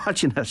there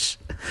watching it,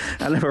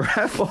 and if a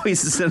ref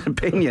voices an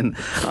opinion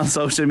on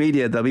social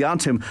media, they'll be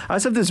onto him. I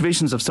just have these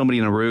visions of somebody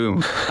in a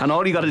room, and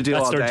all you got to do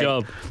all day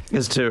job.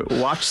 is to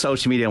watch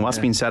social media and what's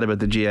being said about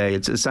the GA.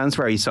 It sounds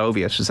very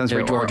Soviet. It sounds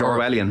very George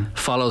Orwellian.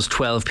 Follows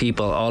 12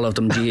 people, all of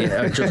them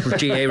just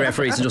GA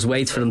referees, and just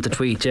waits for them to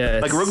tweet.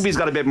 Like rugby's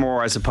got a bit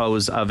more, I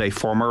suppose, of a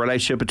former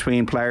relationship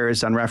between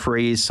players and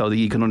referees, so that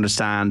you can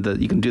understand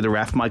that you can do the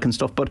ref mic and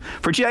stuff. But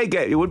for GA,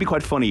 it would be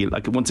quite funny.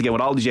 Like once again,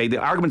 with all the GA, the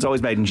argument's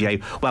always made in GA,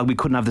 well, we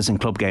couldn't have this in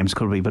club games,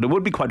 could we? But it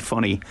would be quite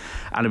funny,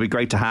 and it'd be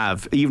great to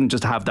have, even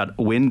just to have that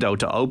window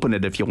to open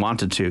it if you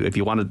wanted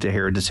to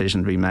hear a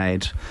decision to be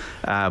made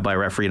by a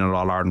referee in an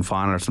All-Ireland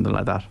final or something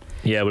like that.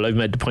 Yeah, well, I've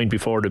made the point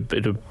before that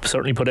it would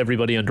certainly put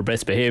everybody under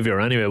best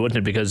behaviour anyway, wouldn't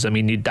it? Because, I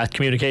mean, that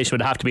communication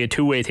would have to be a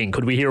two-way thing.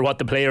 Could we hear what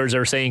the players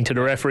are saying to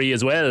the referee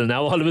as well?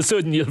 Now, all of a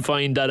sudden, you'll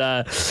find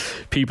that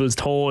people's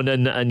tone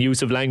and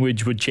use of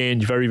language would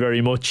change very,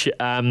 very much.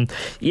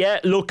 Yeah,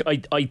 look,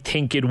 I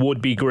think it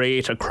would be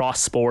great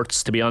across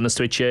sports, to be honest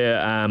with you.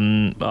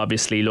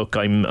 Obviously, look,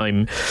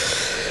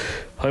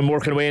 I'm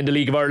working away in the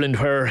League of Ireland,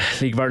 where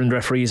League of Ireland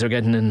referees are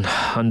getting an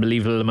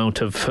unbelievable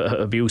amount of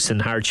abuse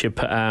and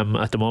hardship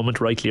at the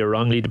moment, rightly or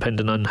wrongly,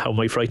 depending on how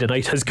my Friday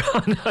night has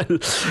gone.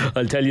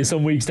 I'll tell you,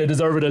 some weeks they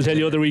deserve it, I'll tell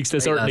you other weeks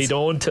they certainly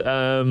don't.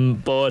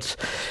 But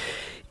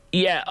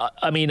yeah,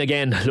 I mean,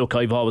 again, look,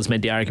 I've always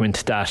made the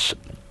argument that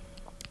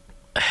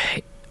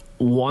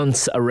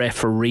once a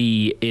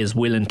referee is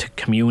willing to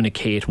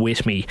communicate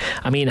with me,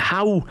 I mean,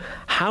 how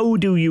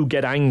do you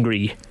get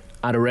angry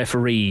at a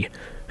referee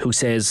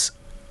whose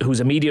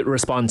immediate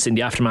response in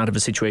the aftermath of a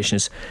situation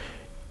is,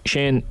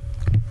 Shane,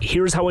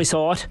 here's how I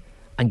saw it,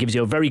 and gives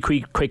you a very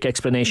quick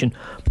explanation,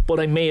 but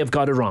I may have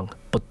got it wrong,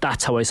 but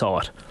that's how I saw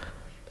it.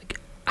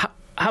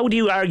 How do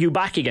you argue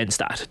back against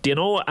that? Do you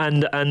know?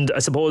 And I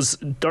suppose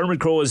Dermot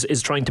Crowe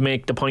is trying to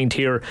make the point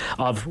here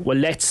of, well,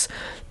 let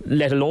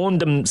alone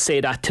them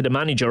say that to the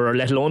manager, or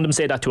let alone them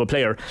say that to a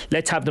player,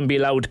 let's have them be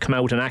allowed to come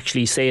out and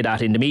actually say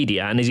that in the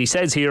media. And as he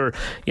says here,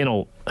 you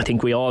know, I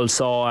think we all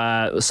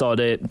saw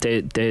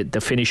the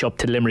finish up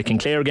to the Limerick and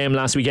Clare game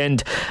last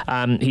weekend.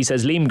 He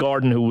says Liam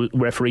Gordon, who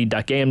refereed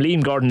that game,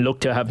 Liam Gordon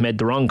looked to have made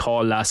the wrong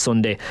call last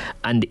Sunday,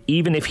 and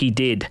even if he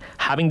did,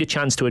 having the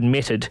chance to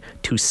admit it,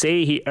 to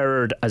say he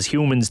erred as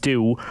humans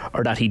do,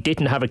 or that he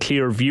didn't have a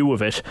clear view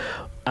of it,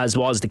 as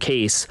was the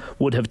case,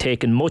 would have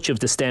taken much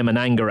of the stem and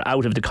anger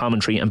out of the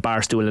commentary and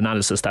barstool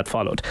analysis that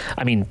followed.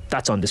 I mean,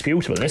 that's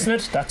undisputable, isn't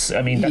it? That's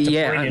a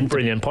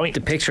brilliant point.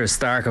 The picture is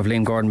stark of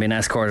Liam Gordon being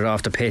escorted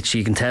off the pitch.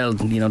 You can tell,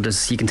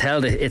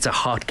 that it's a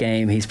hot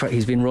game. He's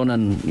been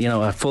running,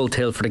 at full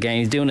tilt for the game.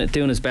 He's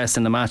doing his best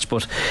in the match,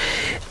 but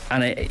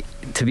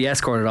to be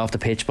escorted off the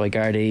pitch by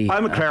Gardaí.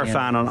 I'm a Clare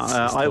fan, and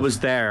I was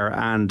there,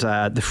 and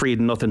the Free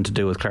had nothing to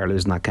do with Clare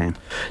losing that game.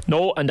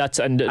 No,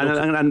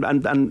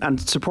 and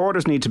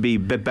supporters need to be a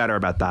bit better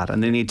about that,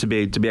 and they need to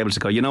be able to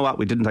go, you know what,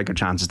 we didn't take our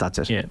chances, that's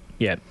it.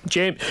 Yeah.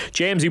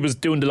 James, he was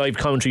doing the live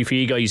commentary for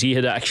you guys. He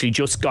had actually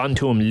just gone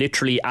to him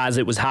literally as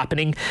it was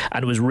happening,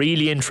 and it was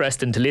really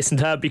interesting to listen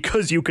to,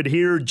 because you could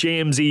hear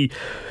Jamesy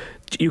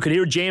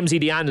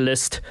the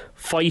analyst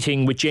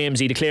fighting with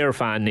Jamesy the Clare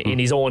fan in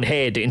his own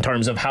head in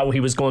terms of how he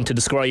was going to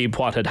describe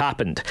what had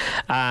happened,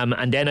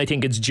 and then I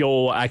think it's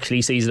Joe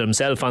actually sees it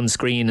himself on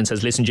screen and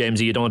says, listen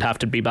Jamesy, you don't have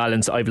to be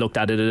balanced, I've looked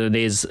at it and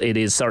it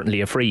is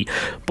certainly a free.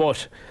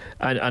 But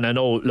and I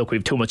know, look,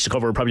 we've too much to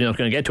cover, we're probably not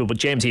going to get to it, but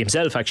Jamesy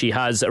himself actually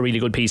has a really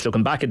good piece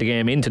looking back at the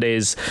game in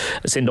today's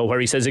Sindo, where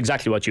he says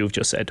exactly what you've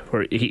just said,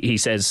 where he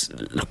says,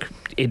 look,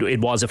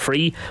 it was a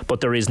free,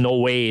 but there is no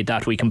way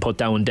that we can put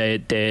down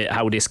the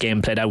how this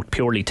game played out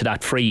purely to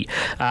that free.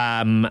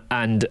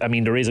 And I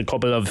mean, there is a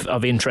couple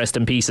of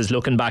interesting pieces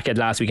looking back at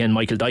last weekend.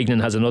 Michael Duggan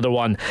has another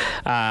one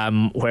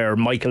where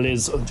Michael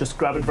is, I'll just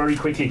grab it very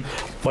quickly,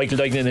 Michael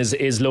Duggan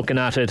is looking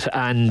at it,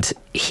 and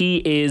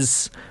he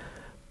is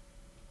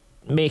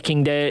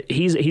making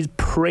he's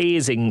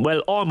praising, well,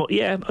 almost,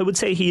 yeah, I would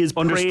say he is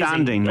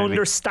understanding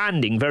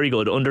very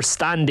good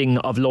understanding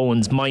of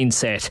Lohan's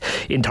mindset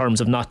in terms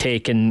of not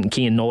taking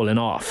Cian Nolan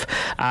off.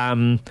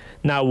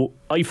 Now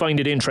I find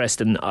it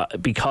interesting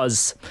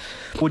because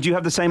would you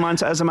have the same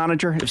mindset as a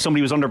manager if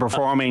somebody was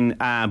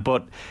underperforming,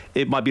 but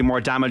it might be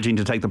more damaging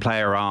to take the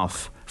player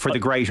off for the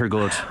greater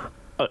good?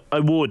 I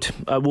would,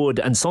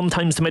 and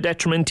sometimes to my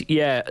detriment.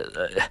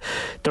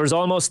 There's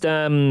almost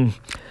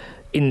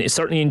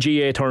certainly in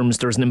GA terms,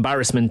 there's an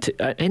embarrassment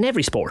in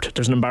every sport.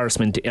 There's an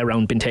embarrassment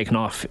around being taken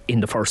off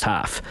in the first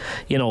half,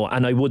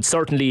 and I would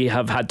certainly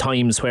have had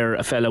times where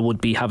a fella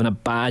would be having a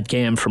bad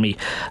game for me,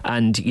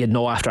 and you'd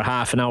know after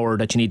half an hour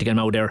that you need to get him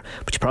out there,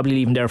 but you probably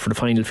leave him there for the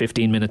final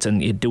 15 minutes,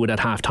 and you do it at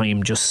half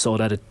time just so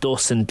that it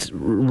doesn't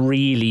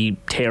really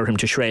tear him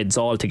to shreds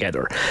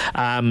altogether.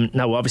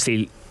 Now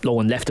obviously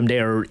Lohan left him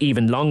there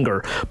even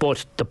longer,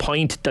 but the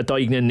point that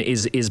Duggan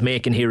is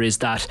making here is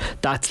that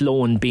that's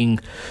Lohan being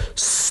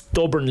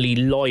stubbornly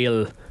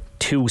loyal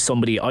to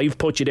somebody. I've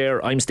put you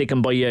there, I'm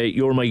sticking by you,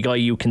 you're my guy,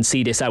 you can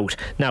see this out.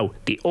 Now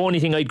the only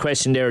thing I'd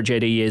question there,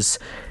 JD, is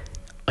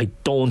I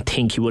don't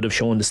think he would have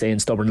shown the same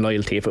stubborn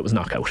loyalty if it was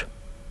knockout.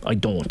 I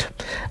don't.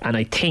 And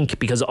I think,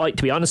 because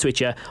to be honest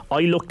with you, I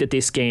looked at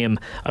this game,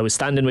 I was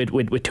standing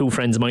with two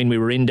friends of mine, we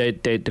were in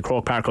the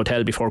Croke Park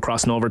Hotel before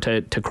crossing over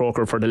to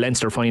Croker for the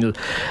Leinster final,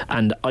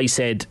 and I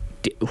said,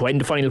 when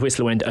the final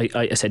whistle went,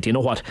 I said, do you know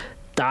what,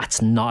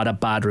 that's not a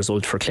bad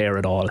result for Clare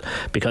at all,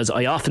 because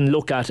I often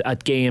look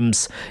at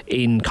games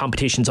in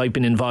competitions I've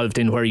been involved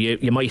in where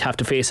you might have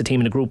to face a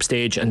team in a group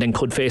stage and then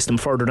could face them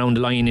further down the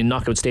line in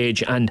knockout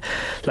stage, and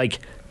like,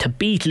 to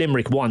beat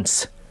Limerick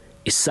once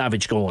is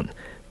savage going.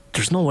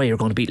 There's no way you're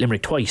going to beat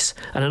Limerick twice.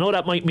 And I know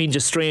that might mean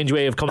just a strange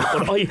way of coming,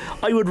 but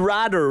I would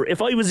rather,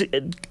 if I was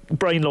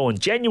Brian Lohan,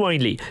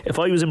 genuinely, if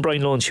I was in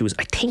Brian Lohan's shoes,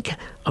 I think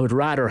I would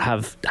rather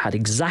have had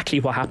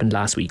exactly what happened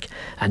last week.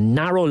 A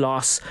narrow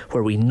loss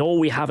where we know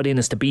we have it in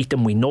us to beat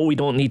them, we know we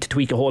don't need to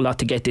tweak a whole lot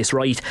to get this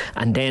right,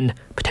 and then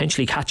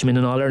potentially catch them in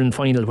an All-Ireland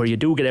final where you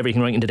do get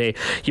everything right in the day.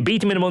 You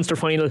beat them in a Munster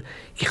final,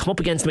 you come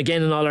up against them again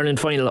in an All-Ireland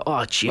final,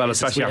 oh Jesus. Well,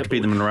 especially after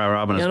beating them in a round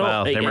robin as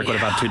well. Limerick would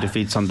have had 2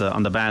 defeats on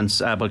the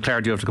bounce, but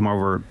Clare do have to come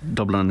over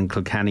Dublin and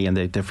Kilkenny, and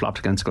they flopped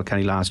against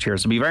Kilkenny last year,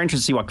 so it'll be very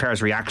interesting to see what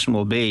Clare's reaction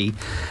will be.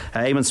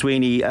 Eamon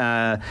Sweeney,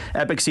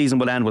 epic season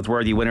will end with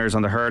worthy winners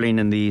on the hurling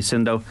in the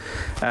Sindo.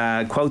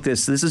 Quote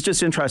this is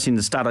just interesting,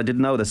 the stat, I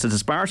didn't know this: the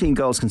disparity in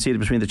goals conceded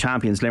between the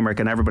champions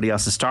Limerick and everybody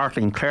else is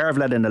startling. Clare have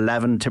led in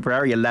 11,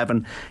 Tipperary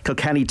 11,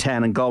 Kilkenny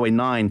 10 and Galway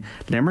 9.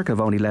 Limerick have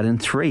only led in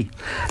 3.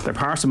 Their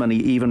parsimony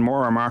even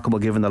more remarkable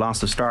given the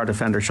loss of star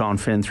defender Sean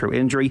Finn through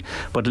injury,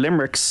 but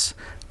Limerick's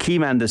key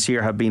men this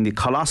year have been the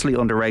colossally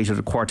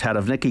underrated quartet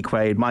of Nicky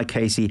Quaid, Mike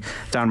Casey,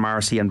 Dan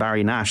Morrissey and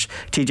Barry Nash.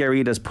 TJ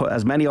Reid has put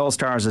as many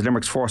all-stars as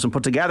Limerick's force and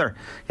put together,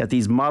 yet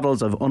these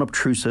models of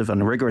unobtrusive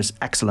and rigorous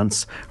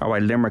excellence are why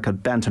Limerick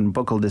had bent and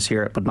buckled this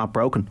year but not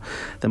broken.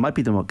 They might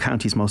be the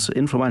county's most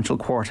influential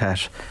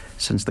quartet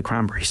since the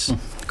Cranberries.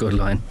 Good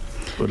line.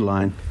 Good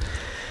line.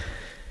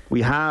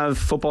 We have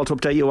football to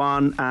update you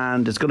on,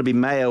 and it's going to be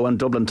Mayo and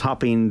Dublin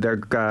topping their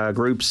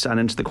groups and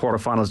into the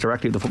quarterfinals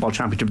directly of the Football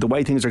Championship. The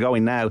way things are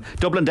going now,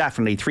 Dublin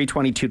definitely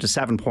 322 to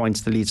 7 points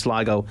to lead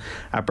Sligo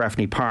at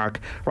Breffni Park.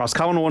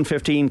 Roscommon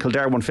 115,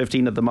 Kildare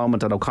 115 at the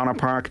moment at O'Connor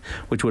Park,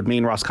 which would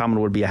mean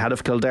Roscommon would be ahead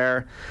of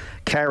Kildare.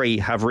 Kerry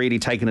have really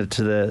taken it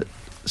to the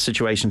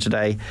situation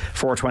today,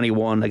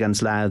 421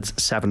 against Louth,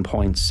 7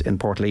 points in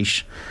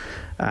Portlaoise,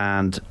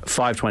 and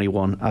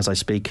 521 as I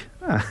speak.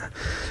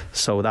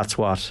 So that's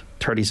what,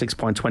 36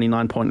 point,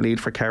 29 point lead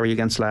for Kerry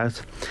against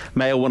Louth.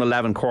 Mayo won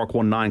 11, Cork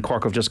won 9.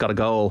 Cork have just got a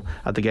goal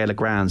at the Gaelic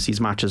Grounds.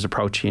 These matches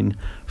approaching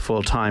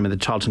full time. In the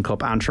Charlton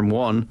Cup, Antrim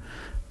won.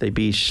 They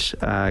beat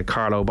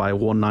Carlow by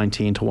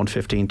 119 to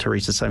 115 to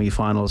reach the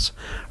semi-finals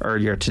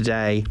earlier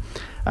today.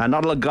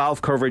 Not a lot of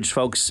golf coverage,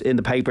 folks, in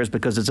the papers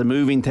because it's a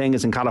moving thing.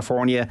 It's in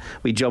California.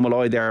 We had Joe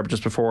Malloy there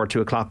just before 2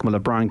 o'clock, and we'll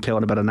have Brian Keogh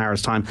in about an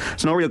hour's time.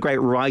 It's no real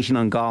great writing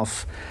on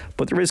golf,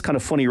 but there is kind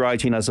of funny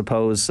writing, I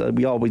suppose.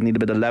 We always need a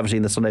bit of levity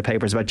in the Sunday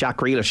papers about Jack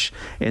Grealish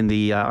in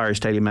the Irish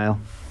Daily Mail.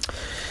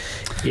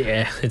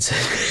 Yeah, it's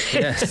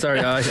yeah. Sorry,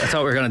 I thought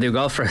we were going to do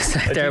golf for a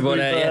sec there, but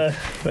I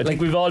think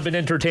we've all been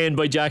entertained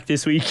by Jack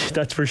this week.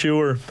 That's for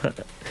sure.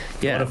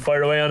 Yeah, want to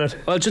fire away on it.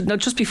 Well,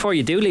 just before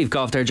you do leave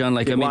golf, there, John.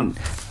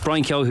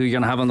 Brian Keogh, who you're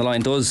going to have on the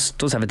line, does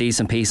have a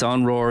decent piece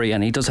on Rory,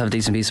 and he does have a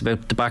decent piece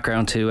about the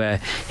background to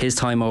his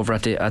time over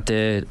at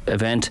the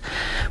event.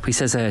 He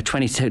says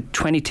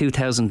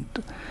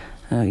 22,000.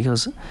 He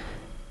goes,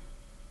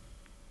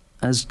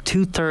 as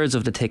 2/3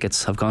 of the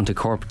tickets have gone to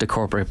the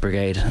corporate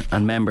brigade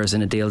and members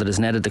in a deal that has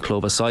netted the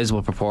club a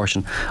sizable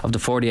proportion of the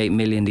 48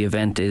 million the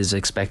event is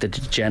expected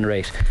to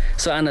generate.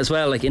 So, and as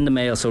well, like in the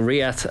Mail, so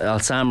Riyadh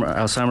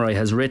Al Samurai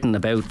has written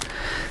about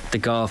the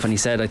golf, and he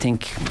said, I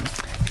think,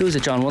 who was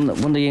it, John? One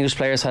of the English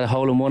players had a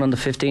hole in one on the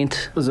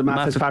 15th. Was it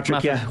Matt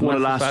Fitzpatrick? Yeah, won it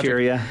last year,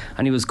 yeah.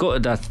 And he was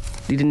gutted that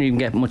he didn't even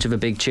get much of a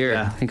big cheer.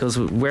 Yeah. He goes,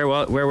 where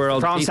were all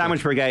the Prawn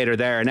Sandwich Brigade are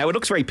there. Now, it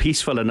looks very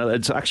peaceful and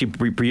it's actually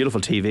beautiful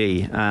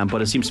TV,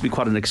 but it seems to be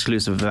quite an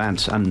exclusive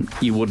event, and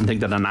you wouldn't think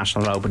that a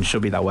National Open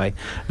should be that way.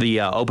 The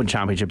Open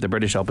Championship, the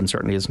British Open,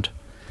 certainly isn't.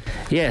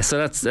 Yeah, so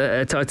that's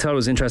I thought it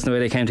was interesting the way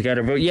they came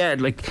together. But yeah,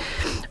 like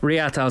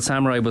Riyadh Al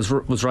Samurai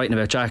was writing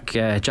about Jack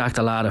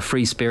the lad, a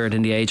free spirit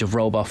in the age of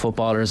robot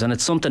footballers, and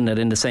it's something that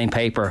in the same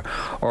paper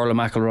Orla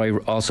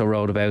McIlroy also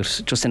wrote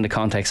about, just in the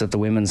context of the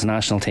women's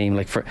national team.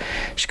 Like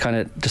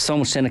there's so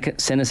much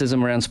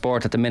cynicism around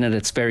sport at the minute.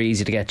 It's very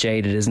easy to get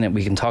jaded, isn't it?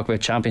 We can talk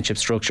about championship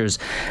structures,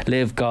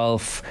 live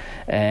golf,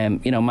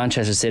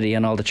 Manchester City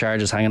and all the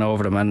charges hanging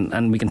over them,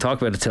 and we can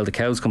talk about it till the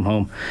cows come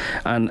home,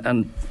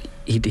 and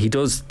he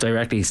does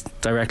directly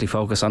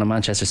focus on a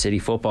Manchester City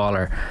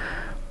footballer,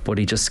 but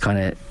he just kind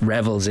of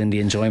revels in the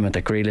enjoyment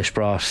that Grealish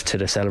brought to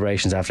the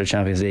celebrations after the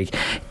Champions League.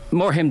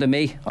 More him than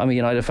me. I'm a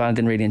United fan,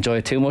 didn't really enjoy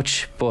it too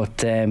much,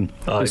 but it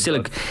was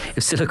still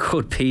a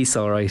good piece,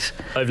 all right.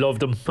 I've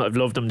loved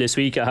him this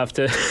week, I have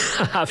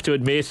to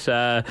admit.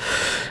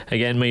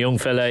 Again, my young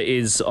fella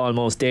is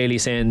almost daily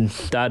saying,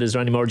 Dad, is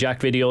there any more Jack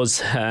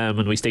videos?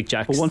 And we stick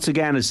Jacks. But once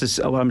again, it's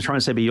just what I'm trying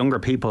to say, by younger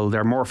people,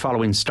 they're more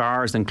following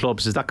stars than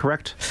clubs. Is that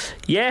correct?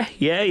 Yeah.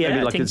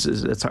 Maybe like it's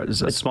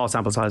a small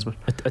sample size, but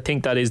I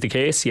think that is the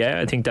case.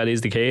 Yeah, I think that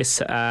is the case.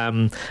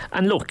 And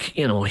look,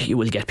 you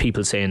will get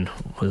people saying,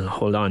 well,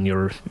 hold on,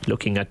 you're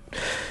looking at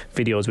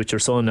videos with your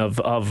son of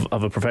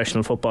a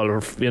professional footballer,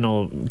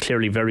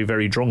 clearly very,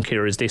 very drunk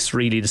here. Is this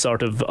really the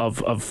sort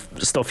of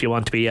stuff you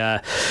want to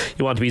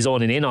be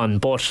zoning in on?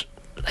 But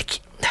like,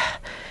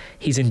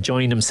 he's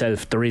enjoying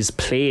himself. There is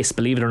place,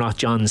 believe it or not,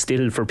 John,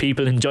 still for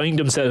people enjoying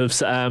themselves,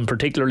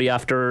 particularly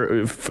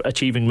after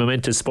achieving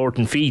momentous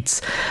sporting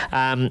feats.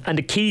 And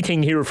the key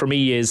thing here for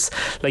me is,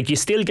 like, you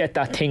still get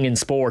that thing in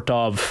sport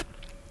of,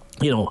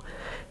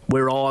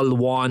 we're all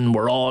one,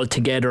 we're all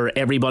together,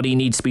 everybody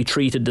needs to be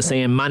treated the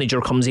same. Manager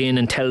comes in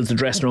and tells the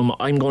dressing room,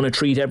 I'm going to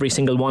treat every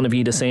single one of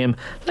you the same.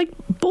 Like,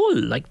 bull,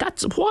 like,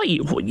 that's why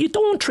you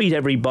don't treat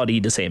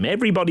everybody the same.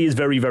 Everybody is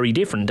very, very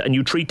different, and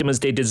you treat them as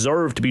they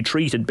deserve to be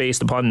treated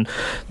based upon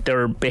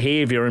their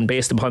behaviour and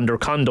based upon their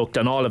conduct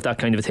and all of that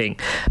kind of thing.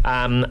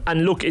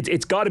 And look,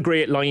 it's got a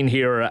great line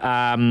here.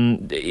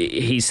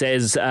 He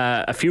says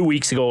a few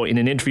weeks ago in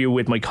an interview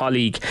with my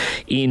colleague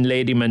Ian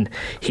Ladyman,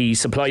 he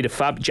supplied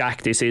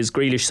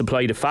Grealish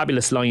supplied a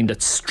fabulous line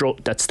that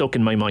stuck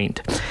in my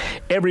mind.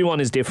 Everyone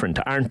is different,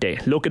 aren't they?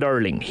 Look at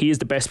Erling. He is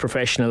the best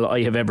professional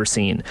I have ever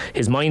seen.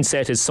 His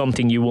mindset is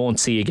something you won't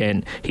see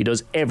again. He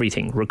does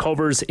everything.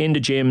 Recovers in the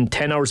gym,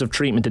 10 hours of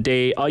treatment a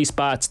day, ice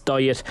baths,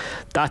 diet.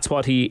 That's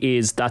what he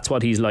is. That's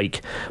what he's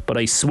like. But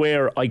I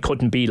swear I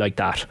couldn't be like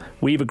that.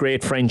 We have a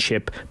great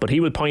friendship, but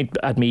he will point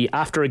at me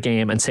after a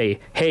game and say,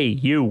 hey,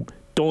 you,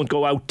 don't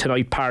go out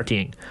tonight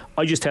partying.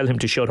 I just tell him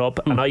to shut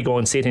up and I go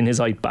and sit in his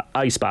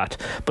ice bath.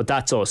 But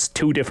that's us,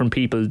 two different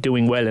people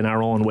doing well in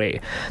our own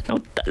way. Now,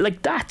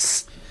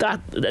 that's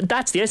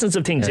the essence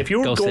of things. Yeah, if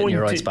you're going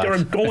to, there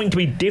are going to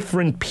be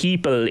different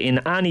people in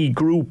any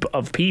group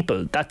of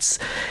people. That's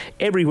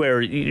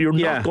everywhere. You're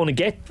not going to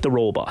get the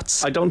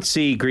robots. I don't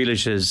see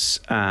Grealish's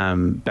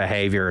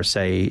behaviour,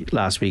 say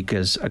last week,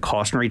 as a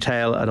cautionary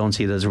tale. I don't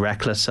see it as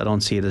reckless. I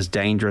don't see it as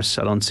dangerous.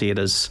 I don't see it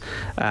as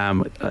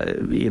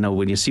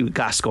when you see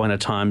Gascoigne at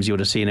times, you would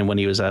have seen him when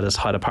he was at his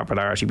height of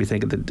popularity. You'd be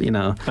thinking that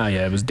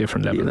it was a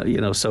different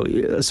level. So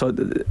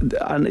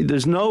and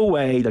there's no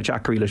way that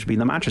Jack Grealish should be in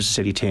the Manchester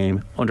City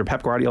team under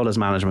Pep Guardiola's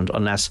management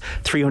unless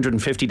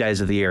 350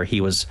 days of the year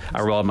he was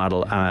a role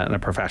model and a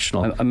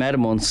professional. I met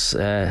him once,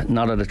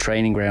 not at a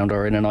training ground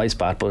or in an ice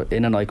bath, but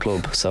in a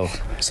nightclub. So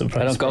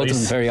I don't go to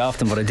them very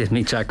often, but I did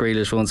meet Jack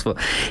Grealish once. But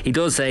he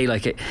does say,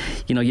 like,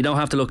 you don't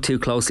have to look too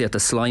closely at the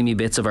slimy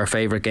bits of our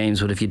favourite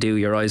games, but if you do,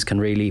 your eyes can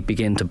really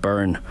begin to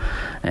burn.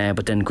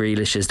 But then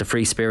Grealish is the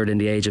free spirit in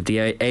the age of the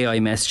AI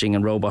messaging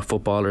and robot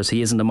footballers.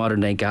 He isn't the modern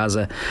day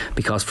Gaza,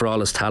 because for all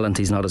his talent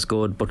he's not as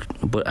good, but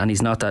and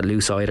he's not that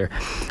loose either.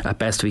 At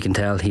best we can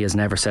tell he has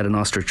never set an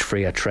ostrich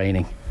free at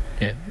training.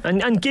 Yeah.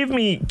 And give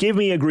me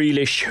a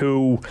Grealish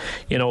who,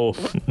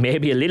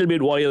 maybe a little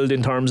bit wild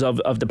in terms of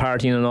the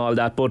partying and all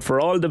that, but for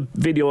all the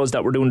videos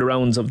that were doing the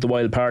rounds of the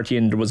wild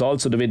partying, there was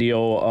also the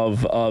video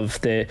of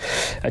a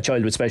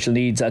child with special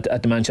needs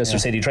at the Manchester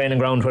City training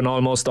ground when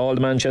almost all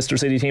the Manchester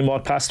City team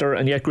walked past her,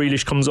 and yet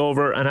Grealish comes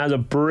over and has a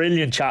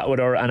brilliant chat with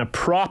her and a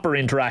proper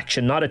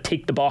interaction, not a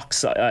tick the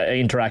box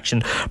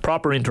interaction,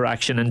 proper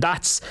interaction. And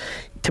that's,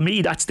 to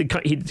me, that's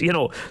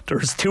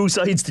there's two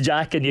sides to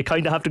Jack, and you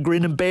kind of have to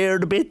grin and bear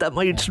the bit that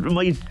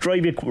might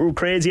drive you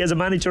crazy as a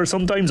manager.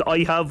 Sometimes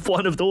I have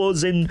one of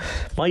those in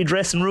my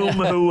dressing room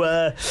who,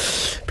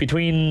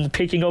 between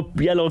picking up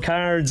yellow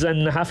cards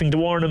and having to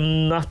warn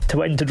him not to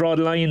when to draw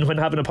the line when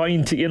having a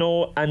pint,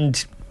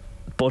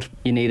 but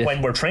you need it.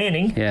 When we're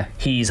training,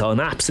 he's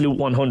an absolute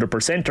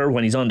 100%er.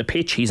 When he's on the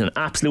pitch, he's an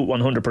absolute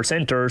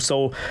 100%er.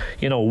 So,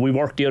 we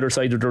work the other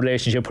side of the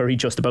relationship where he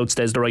just about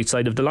stays the right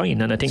side of the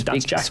line, and I think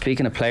that's Jack.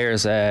 Speaking of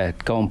players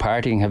going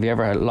partying, have you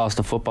ever lost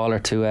a footballer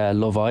to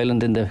Love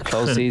Island in the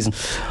close season?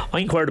 I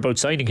inquired about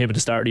signing him at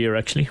the start of the year,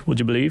 actually, would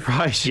you believe?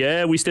 Right.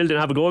 Yeah, we still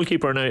didn't have a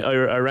goalkeeper, and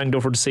I rang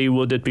over to see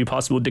would it be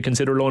possible to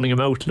consider loaning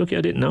him out. Look,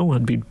 I didn't know.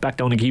 I'd be back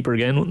down a keeper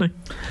again, wouldn't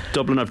I?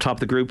 Dublin up top of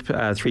the group,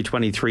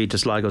 323 to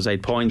Sligo's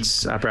 8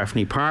 points at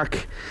Breffni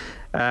Park.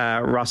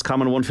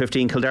 Roscommon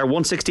 115, Kildare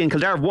 116.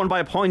 Kildare won by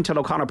a point at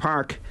O'Connor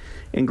Park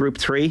in Group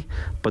 3,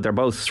 but they're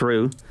both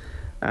through.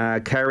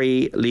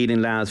 Kerry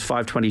leading Louth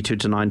 522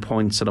 to 9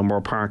 points at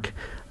O'Moore Park.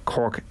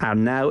 Cork are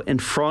now in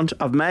front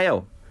of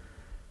Mayo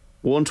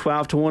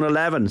 112 to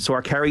 111. So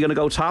are Kerry going to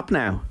go top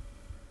now?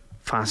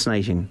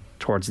 Fascinating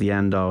towards the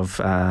end of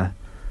are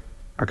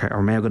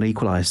Mayo going to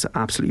equalise?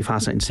 Absolutely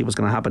fascinating to see what's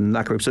going to happen in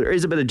that group. So there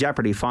is a bit of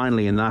jeopardy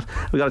finally in that.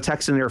 We got a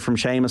text in here from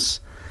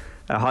Seamus.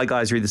 Hi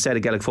guys, read the state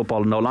of Gaelic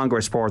football no longer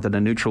a sport that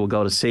a neutral will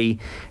go to see.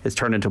 It's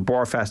turned into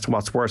Borefest.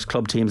 What's worse,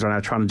 club teams are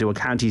now trying to do what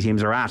county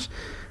teams are at.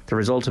 The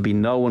result will be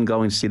no one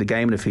going to see the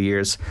game in a few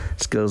years.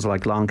 Skills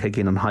like long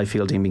kicking and high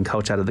fielding being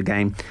coached out of the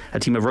game. A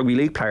team of rugby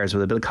league players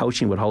with a bit of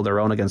coaching would hold their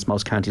own against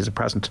most counties at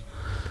present.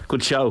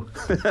 Good show.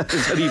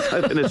 That's how he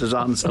finishes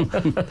on. So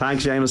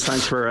thanks, Seamus.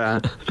 Thanks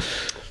for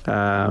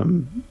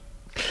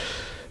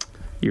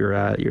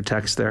your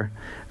text there.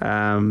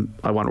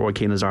 I want Roy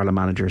Keane as Ireland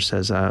manager,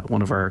 says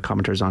one of our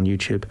commenters on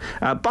YouTube.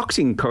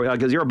 Boxing,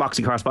 because you're a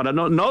boxing correspondent.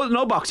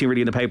 No boxing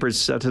really in the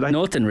papers today.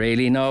 Nothing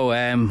really. No, I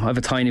have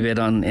a tiny bit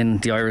in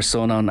the Irish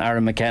Sun on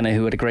Aaron McKenna,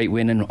 who had a great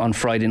win on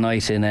Friday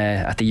night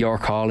at the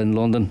York Hall in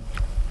London.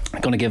 I'm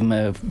going to give him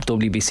a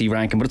WBC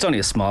ranking, but it's only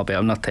a small bit.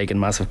 I'm not taking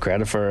massive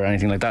credit for it or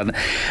anything like that.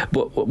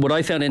 But what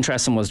I found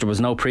interesting was there was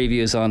no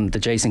previews on the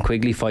Jason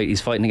Quigley fight.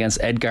 He's fighting against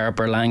Edgar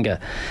Berlanga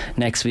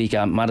next week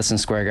at Madison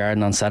Square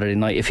Garden on Saturday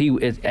night. If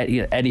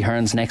Eddie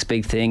Hearn's next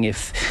big thing,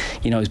 if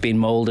he's being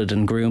moulded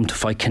and groomed to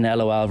fight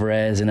Canelo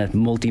Alvarez in a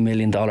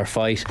multi-million-dollar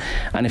fight,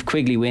 and if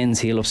Quigley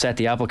wins, he'll upset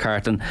the apple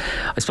cart. And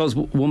I suppose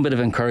one bit of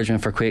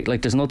encouragement for Quigley,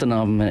 there's nothing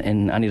of him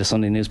in any of the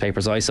Sunday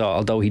newspapers I saw,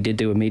 although he did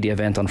do a media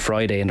event on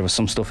Friday and there was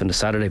some stuff in the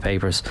Saturday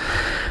papers.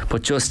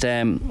 But just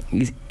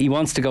he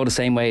wants to go the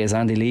same way as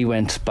Andy Lee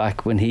went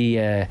back when he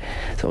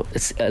so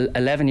it's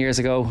 11 years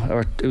ago,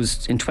 or it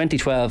was in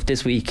 2012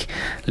 this week.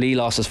 Lee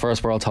lost his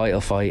first world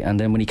title fight, and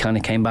then when he kind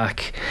of came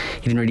back,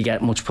 he didn't really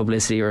get much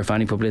publicity, or if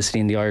any publicity,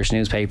 in the Irish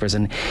newspapers,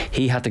 and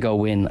he had to go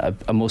win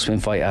a must-win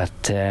fight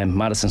at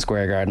Madison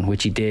Square Garden,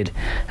 which he did,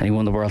 and he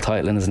won the world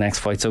title in his next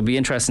fight. So it'd be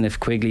interesting if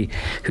Quigley,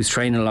 who's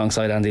training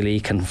alongside Andy Lee,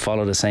 can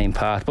follow the same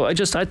path. But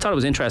I thought it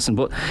was interesting.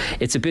 But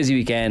it's a busy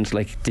weekend,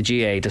 like the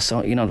GA.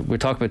 We're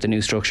talking about the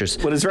new structures.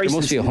 Well, it's very there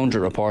must be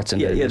 100 reports in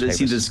the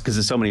newspapers. Because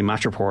there's so many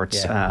match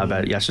reports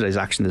about yesterday's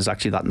action. There's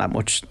actually not that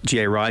much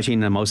GA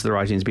writing, and most of the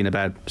writing has been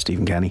about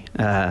Stephen Kenny.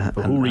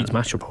 Who reads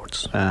match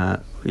reports?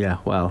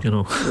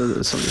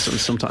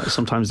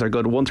 Sometimes they're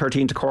good.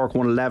 113 to Cork,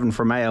 111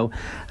 for Mayo.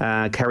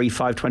 Kerry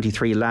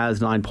 523, Louth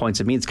 9 points.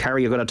 It means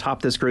Kerry are going to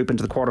top this group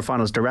into the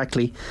quarterfinals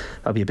directly.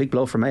 That'll be a big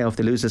blow for Mayo if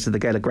they lose this to the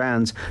Gaelic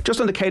Grounds. Just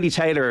on the Katie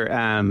Taylor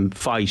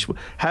fight,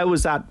 how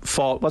was that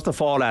fall? What's the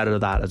fallout of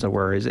that, as it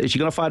were? Is she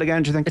going to fight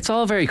again, do you think? It's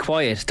all very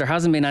quiet. There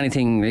hasn't been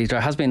anything. There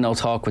has been no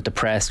talk with the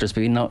press. There's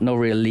been no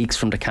real leaks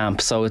from the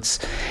camp. So it's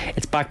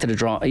back to the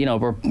draw.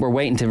 We're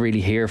waiting to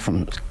really hear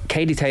from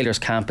Katie Taylor's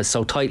camp. Is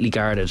so tightly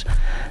guarded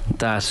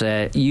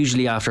that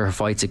usually after her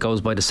fights it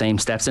goes by the same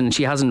steps, and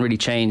she hasn't really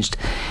changed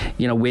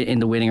in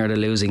the winning or the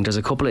losing. There's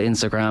a couple of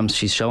Instagrams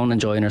she's shown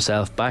enjoying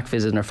herself, back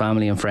visiting her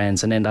family and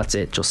friends, and then that's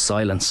it, just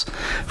silence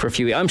for a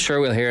few weeks. I'm sure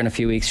we'll hear in a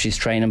few weeks she's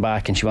training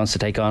back and she wants to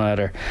take on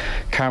either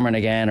Cameron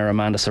again or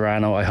Amanda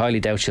Serrano. I highly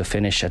doubt she'll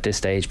finish at this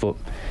stage, but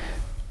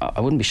I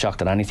wouldn't be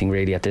shocked at anything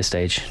really at this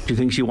stage. Do you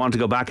think she wants to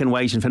go back in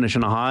weight and finish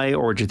on a high,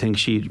 or do you think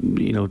she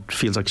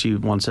feels like she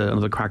wants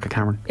another crack at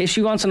Cameron? If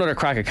she wants another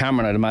crack at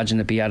Cameron, I'd imagine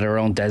it'd be at her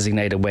own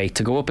designated weight.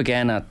 To go up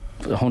again at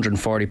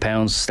 140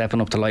 pounds,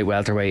 stepping up to light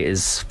welterweight,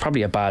 is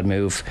probably a bad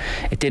move.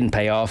 It didn't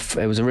pay off.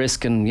 It was a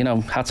risk, and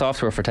hats off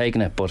to her for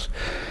taking it, but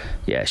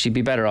yeah, she'd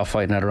be better off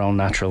fighting at her own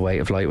natural weight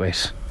of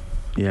lightweight.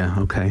 Yeah,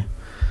 okay.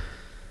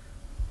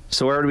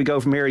 So where do we go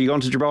from here? Are you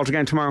going to Gibraltar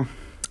again tomorrow?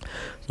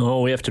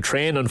 No, we have to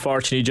train,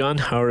 unfortunately, John.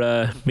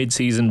 Our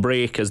mid-season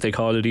break, as they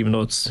call it, even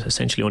though it's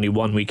essentially only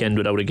one weekend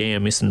without a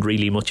game, isn't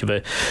really much of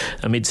a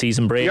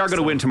mid-season break. We are going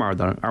to win tomorrow,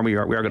 though, aren't we? We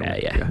are going to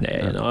win.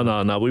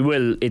 Yeah. No, we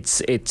will.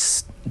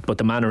 It's but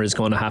the manner is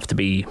going to have to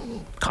be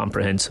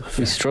comprehensive.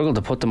 We struggled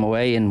to put them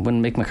away, and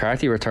when Mick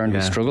McCarthy returned,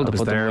 we struggled to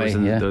put them away.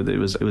 It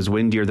was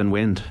windier than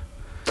wind.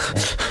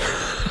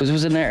 Was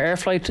it an air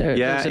flight? It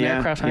was an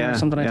aircraft hangar or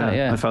something like that.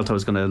 Yeah, I felt I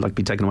was going to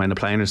be taken away in a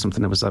plane or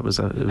something.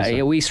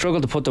 We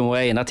struggled to put them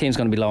away, and that team's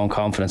going to be low on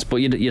confidence. But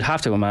you'd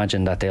have to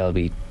imagine that they'll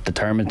be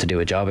determined to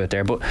do a job out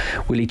there. But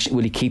will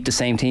he keep the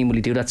same team? Will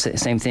he do that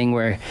same thing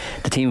where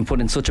the team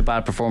put in such a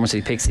bad performance that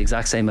he picks the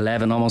exact same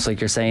 11, almost like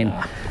you're saying?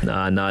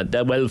 No.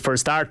 Well, for a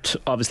start,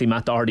 obviously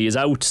Matt Doherty is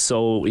out,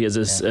 so he has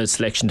a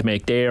selection to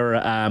make there.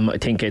 I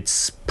think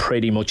it's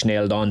pretty much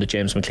nailed on that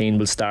James McLean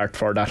will start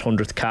for that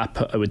 100th cap,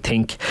 I would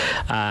think,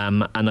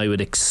 and I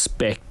would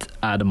expect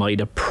Adam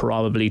Ida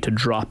probably to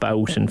drop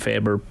out in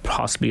favour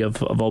possibly of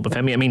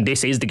Obafemi. I mean,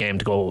 this is the game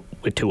to go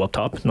with two up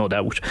top, no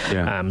doubt.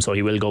 So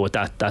he will go with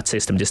that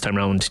system this time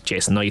round.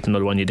 Jason Knight,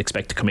 another one you'd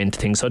expect to come into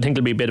things, so I think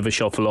it'll be a bit of a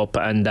shuffle up,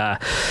 and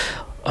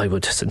I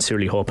would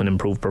sincerely hope an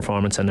improved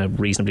performance and a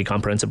reasonably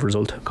comprehensive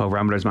result. Cobh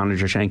Ramblers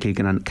manager Shane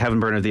Keegan and Kevin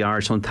Byrne of the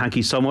Irish Sun, thank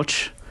you so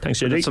much. Thanks,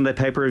 JD. Sunday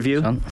paper review.